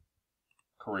about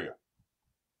Korea.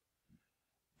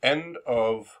 End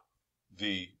of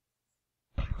the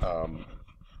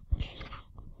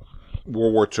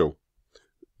World War II.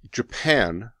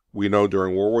 Japan, we know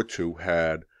during World War II,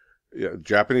 had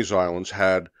Japanese islands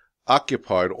had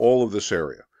occupied all of this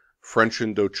area. French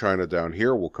Indochina down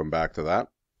here, we'll come back to that.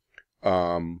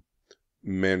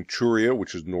 Manchuria,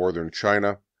 which is northern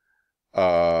China,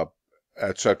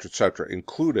 etc.,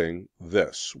 including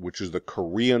this, which is the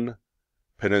Korean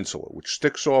Peninsula, which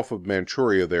sticks off of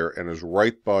Manchuria there and is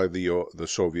right by the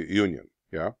Soviet Union.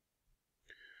 Yeah?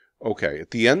 Okay,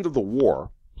 at the end of the war,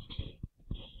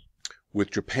 with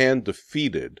Japan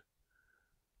defeated,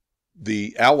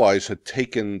 the Allies had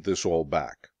taken this all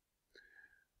back.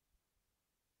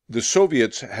 The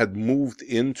Soviets had moved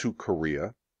into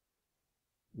Korea.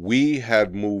 We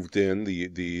had moved in,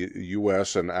 the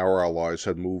U.S. and our allies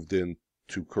had moved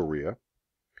into Korea,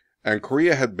 and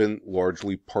Korea had been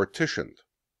largely partitioned.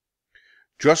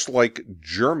 Just like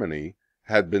Germany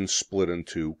had been split in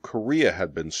two, Korea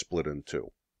had been split in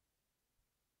two.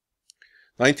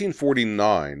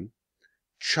 1949,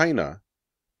 China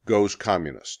goes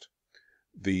communist.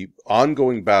 The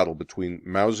ongoing battle between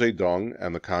Mao Zedong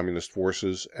and the communist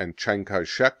forces and Chiang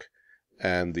Kai-shek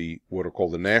and what are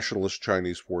called the nationalist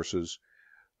Chinese forces,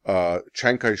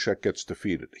 Chiang Kai-shek gets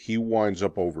defeated. He winds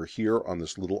up over here on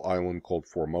this little island called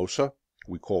Formosa.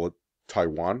 We call it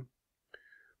Taiwan.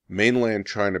 Mainland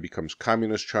China becomes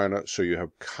communist China, so you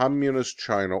have communist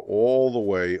China all the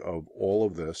way of all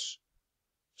of this,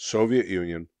 Soviet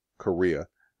Union, Korea,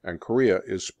 and Korea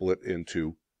is split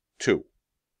into two.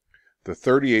 The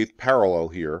 38th parallel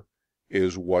here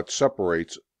is what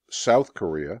separates South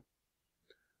Korea,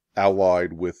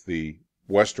 allied with the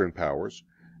Western powers,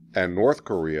 and North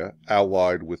Korea,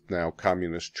 allied with now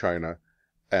communist China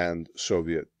and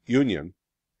Soviet Union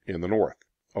in the north.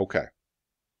 Okay.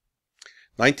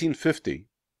 1950,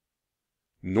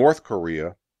 North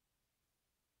Korea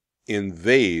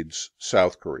invades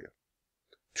South Korea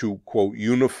to, quote,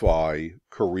 unify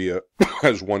Korea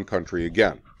as one country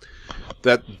again.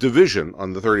 That division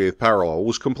on the 38th parallel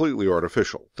was completely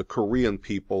artificial. The Korean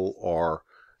people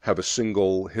have a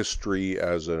single history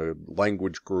as a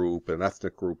language group, an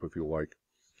ethnic group, if you like.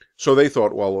 So they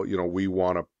thought, well, you know, we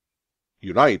want to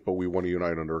unite, but we want to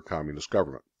unite under a communist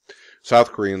government.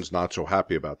 South Koreans not so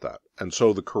happy about that. And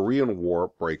so the Korean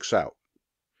War breaks out.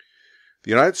 The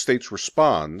United States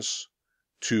responds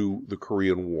to the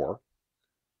Korean War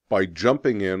by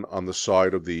jumping in on the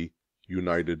side of the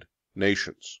United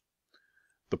Nations.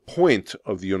 The point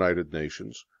of the United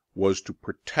Nations was to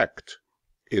protect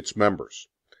its members.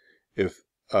 If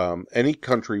any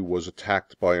country was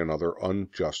attacked by another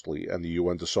unjustly, and the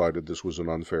UN decided this was an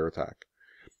unfair attack,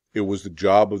 it was the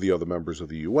job of the other members of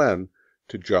the UN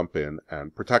to jump in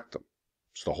and protect them.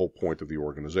 It's the whole point of the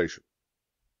organization.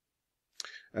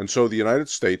 And so the United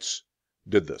States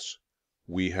did this.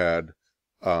 We had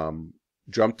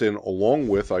jumped in along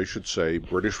with, I should say,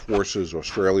 British forces,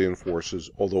 Australian forces,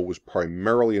 although it was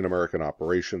primarily an American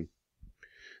operation.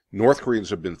 North Koreans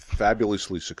have been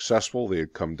fabulously successful. They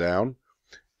had come down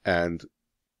and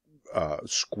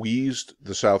squeezed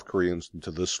the South Koreans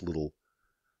into this little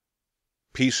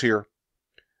piece here.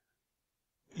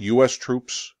 U.S.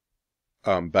 troops,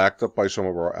 backed up by some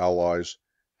of our allies,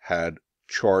 had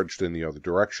charged in the other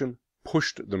direction,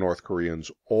 pushed the North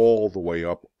Koreans all the way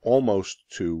up, almost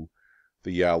to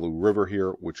the Yalu River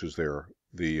here, which is the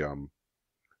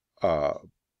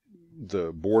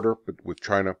border with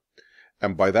China.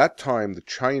 And by that time, the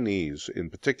Chinese in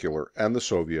particular and the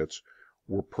Soviets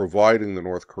were providing the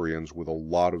North Koreans with a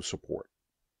lot of support.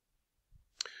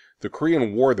 The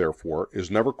Korean War, therefore,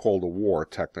 is never called a war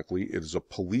technically. It is a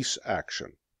police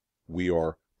action. We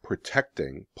are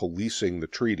policing the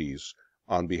treaties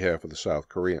on behalf of the South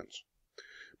Koreans.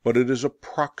 But it is a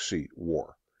proxy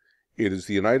war. It is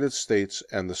the United States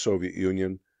and the Soviet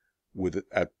Union with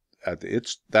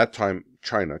that time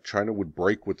China. China would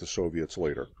break with the Soviets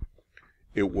later.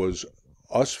 It was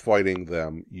us fighting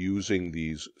them using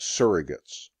these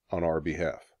surrogates on our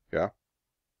behalf. Yeah?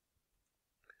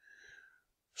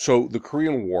 So the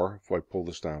Korean War, if I pull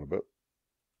this down a bit,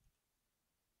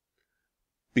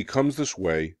 becomes this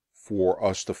way for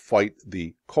us to fight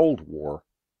the Cold War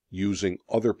using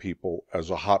other people as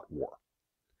a hot war.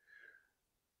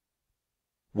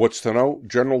 What's to know,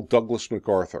 General Douglas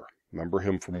MacArthur, remember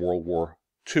him from World War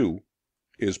II,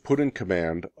 is put in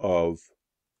command of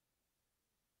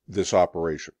this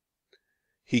operation.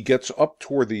 He gets up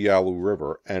toward the Yalu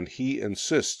River, and he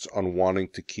insists on wanting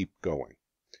to keep going.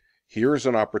 Here is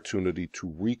an opportunity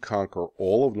to reconquer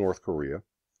all of North Korea,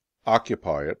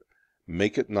 occupy it,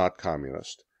 make it not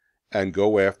communist, and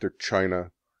go after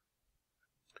China,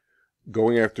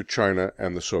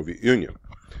 and the Soviet Union.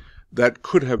 That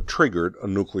could have triggered a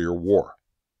nuclear war.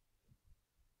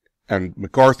 And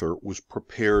MacArthur was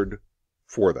prepared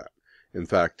for that. In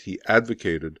fact, he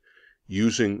advocated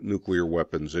using nuclear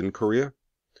weapons in Korea,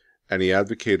 and he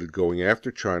advocated going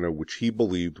after China, which he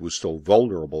believed was still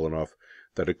vulnerable enough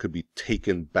that it could be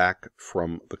taken back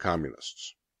from the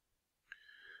communists.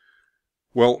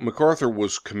 Well, MacArthur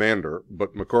was commander,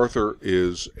 but MacArthur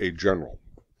is a general,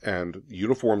 and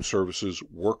uniformed services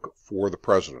work for the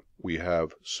president. We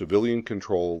have civilian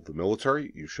control of the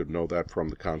military. You should know that from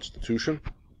the Constitution.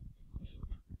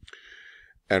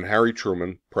 And Harry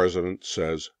Truman, president,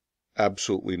 says,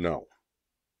 absolutely no.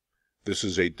 This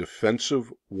is a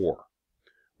defensive war.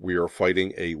 We are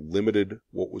fighting a limited,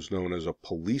 what was known as a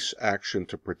police action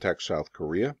to protect South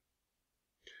Korea,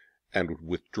 and would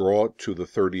withdraw to the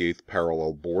 38th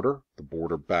parallel border, the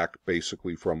border back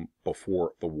basically from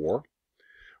before the war.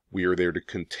 We are there to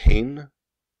contain,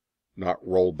 not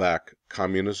roll back,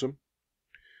 communism,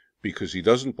 because he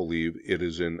doesn't believe it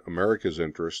is in America's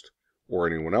interest, or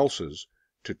anyone else's,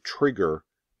 to trigger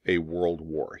a world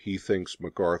war. He thinks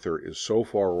MacArthur is so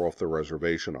far off the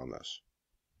reservation on this.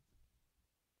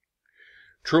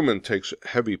 Truman takes a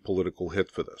heavy political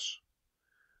hit for this.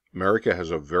 America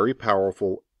has a very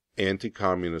powerful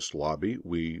anti-communist lobby.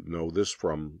 We know this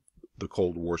from the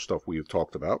Cold War stuff we have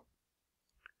talked about.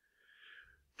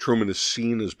 Truman is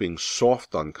seen as being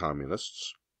soft on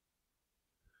communists.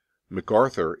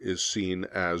 MacArthur is seen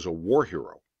as a war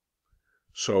hero.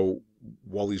 So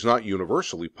while he's not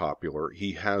universally popular,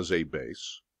 he has a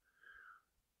base.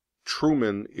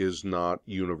 Truman is not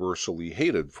universally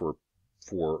hated for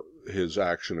his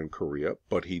action in Korea,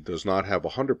 but he does not have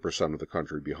 100% of the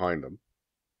country behind him.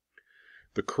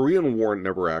 The Korean War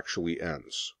never actually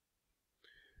ends.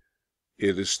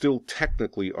 It is still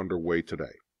technically underway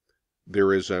today.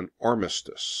 There is an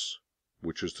armistice,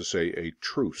 which is to say a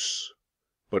truce,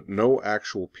 but no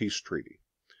actual peace treaty.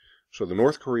 So the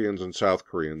North Koreans and South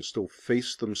Koreans still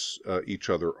face each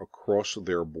other across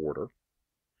their border.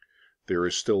 There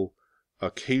is still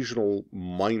occasional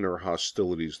minor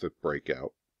hostilities that break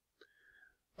out.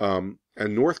 And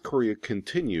North Korea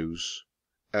continues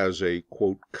as a,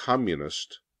 quote,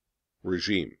 communist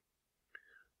regime.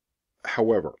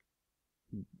 However,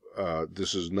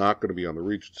 this is not going to be on the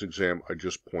Regents exam. I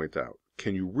just point out,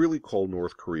 can you really call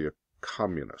North Korea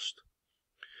communist?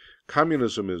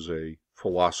 Communism is a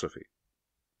philosophy.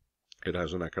 It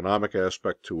has an economic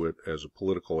aspect to it, as a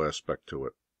political aspect to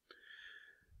it.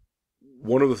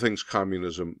 One of the things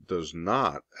communism does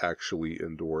not actually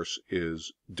endorse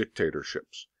is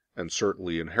dictatorships, and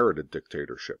certainly inherited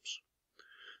dictatorships.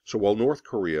 So while North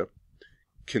Korea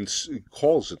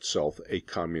calls itself a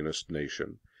communist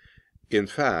nation, in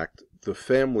fact, the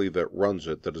family that runs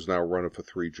it, that has now run it for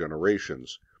 3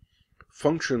 generations,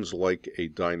 functions like a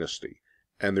dynasty,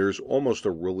 and there's almost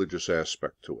a religious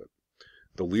aspect to it.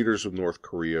 The leaders of North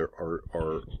Korea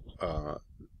are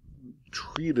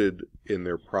treated in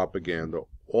their propaganda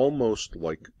almost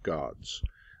like gods.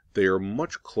 They are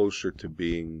much closer to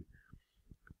being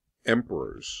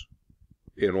emperors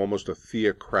in almost a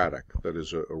theocratic, that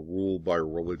is a rule by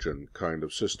religion kind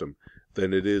of system,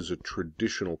 than it is a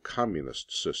traditional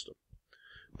communist system.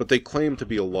 But they claim to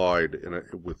be allied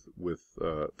with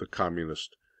the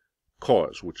communist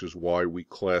cause, which is why we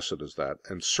class it as that.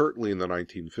 And certainly in the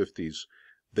 1950s,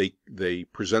 they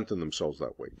presented themselves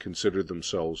that way, considered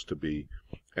themselves to be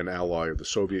an ally of the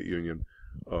Soviet Union,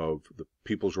 of the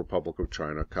People's Republic of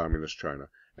China, Communist China,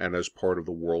 and as part of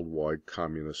the worldwide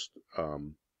communist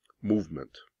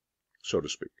movement, so to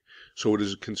speak. So it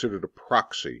is considered a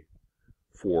proxy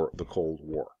for the Cold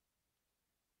War.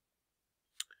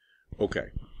 Okay,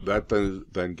 that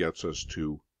then gets us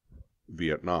to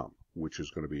Vietnam, which is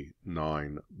going to be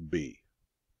 9B.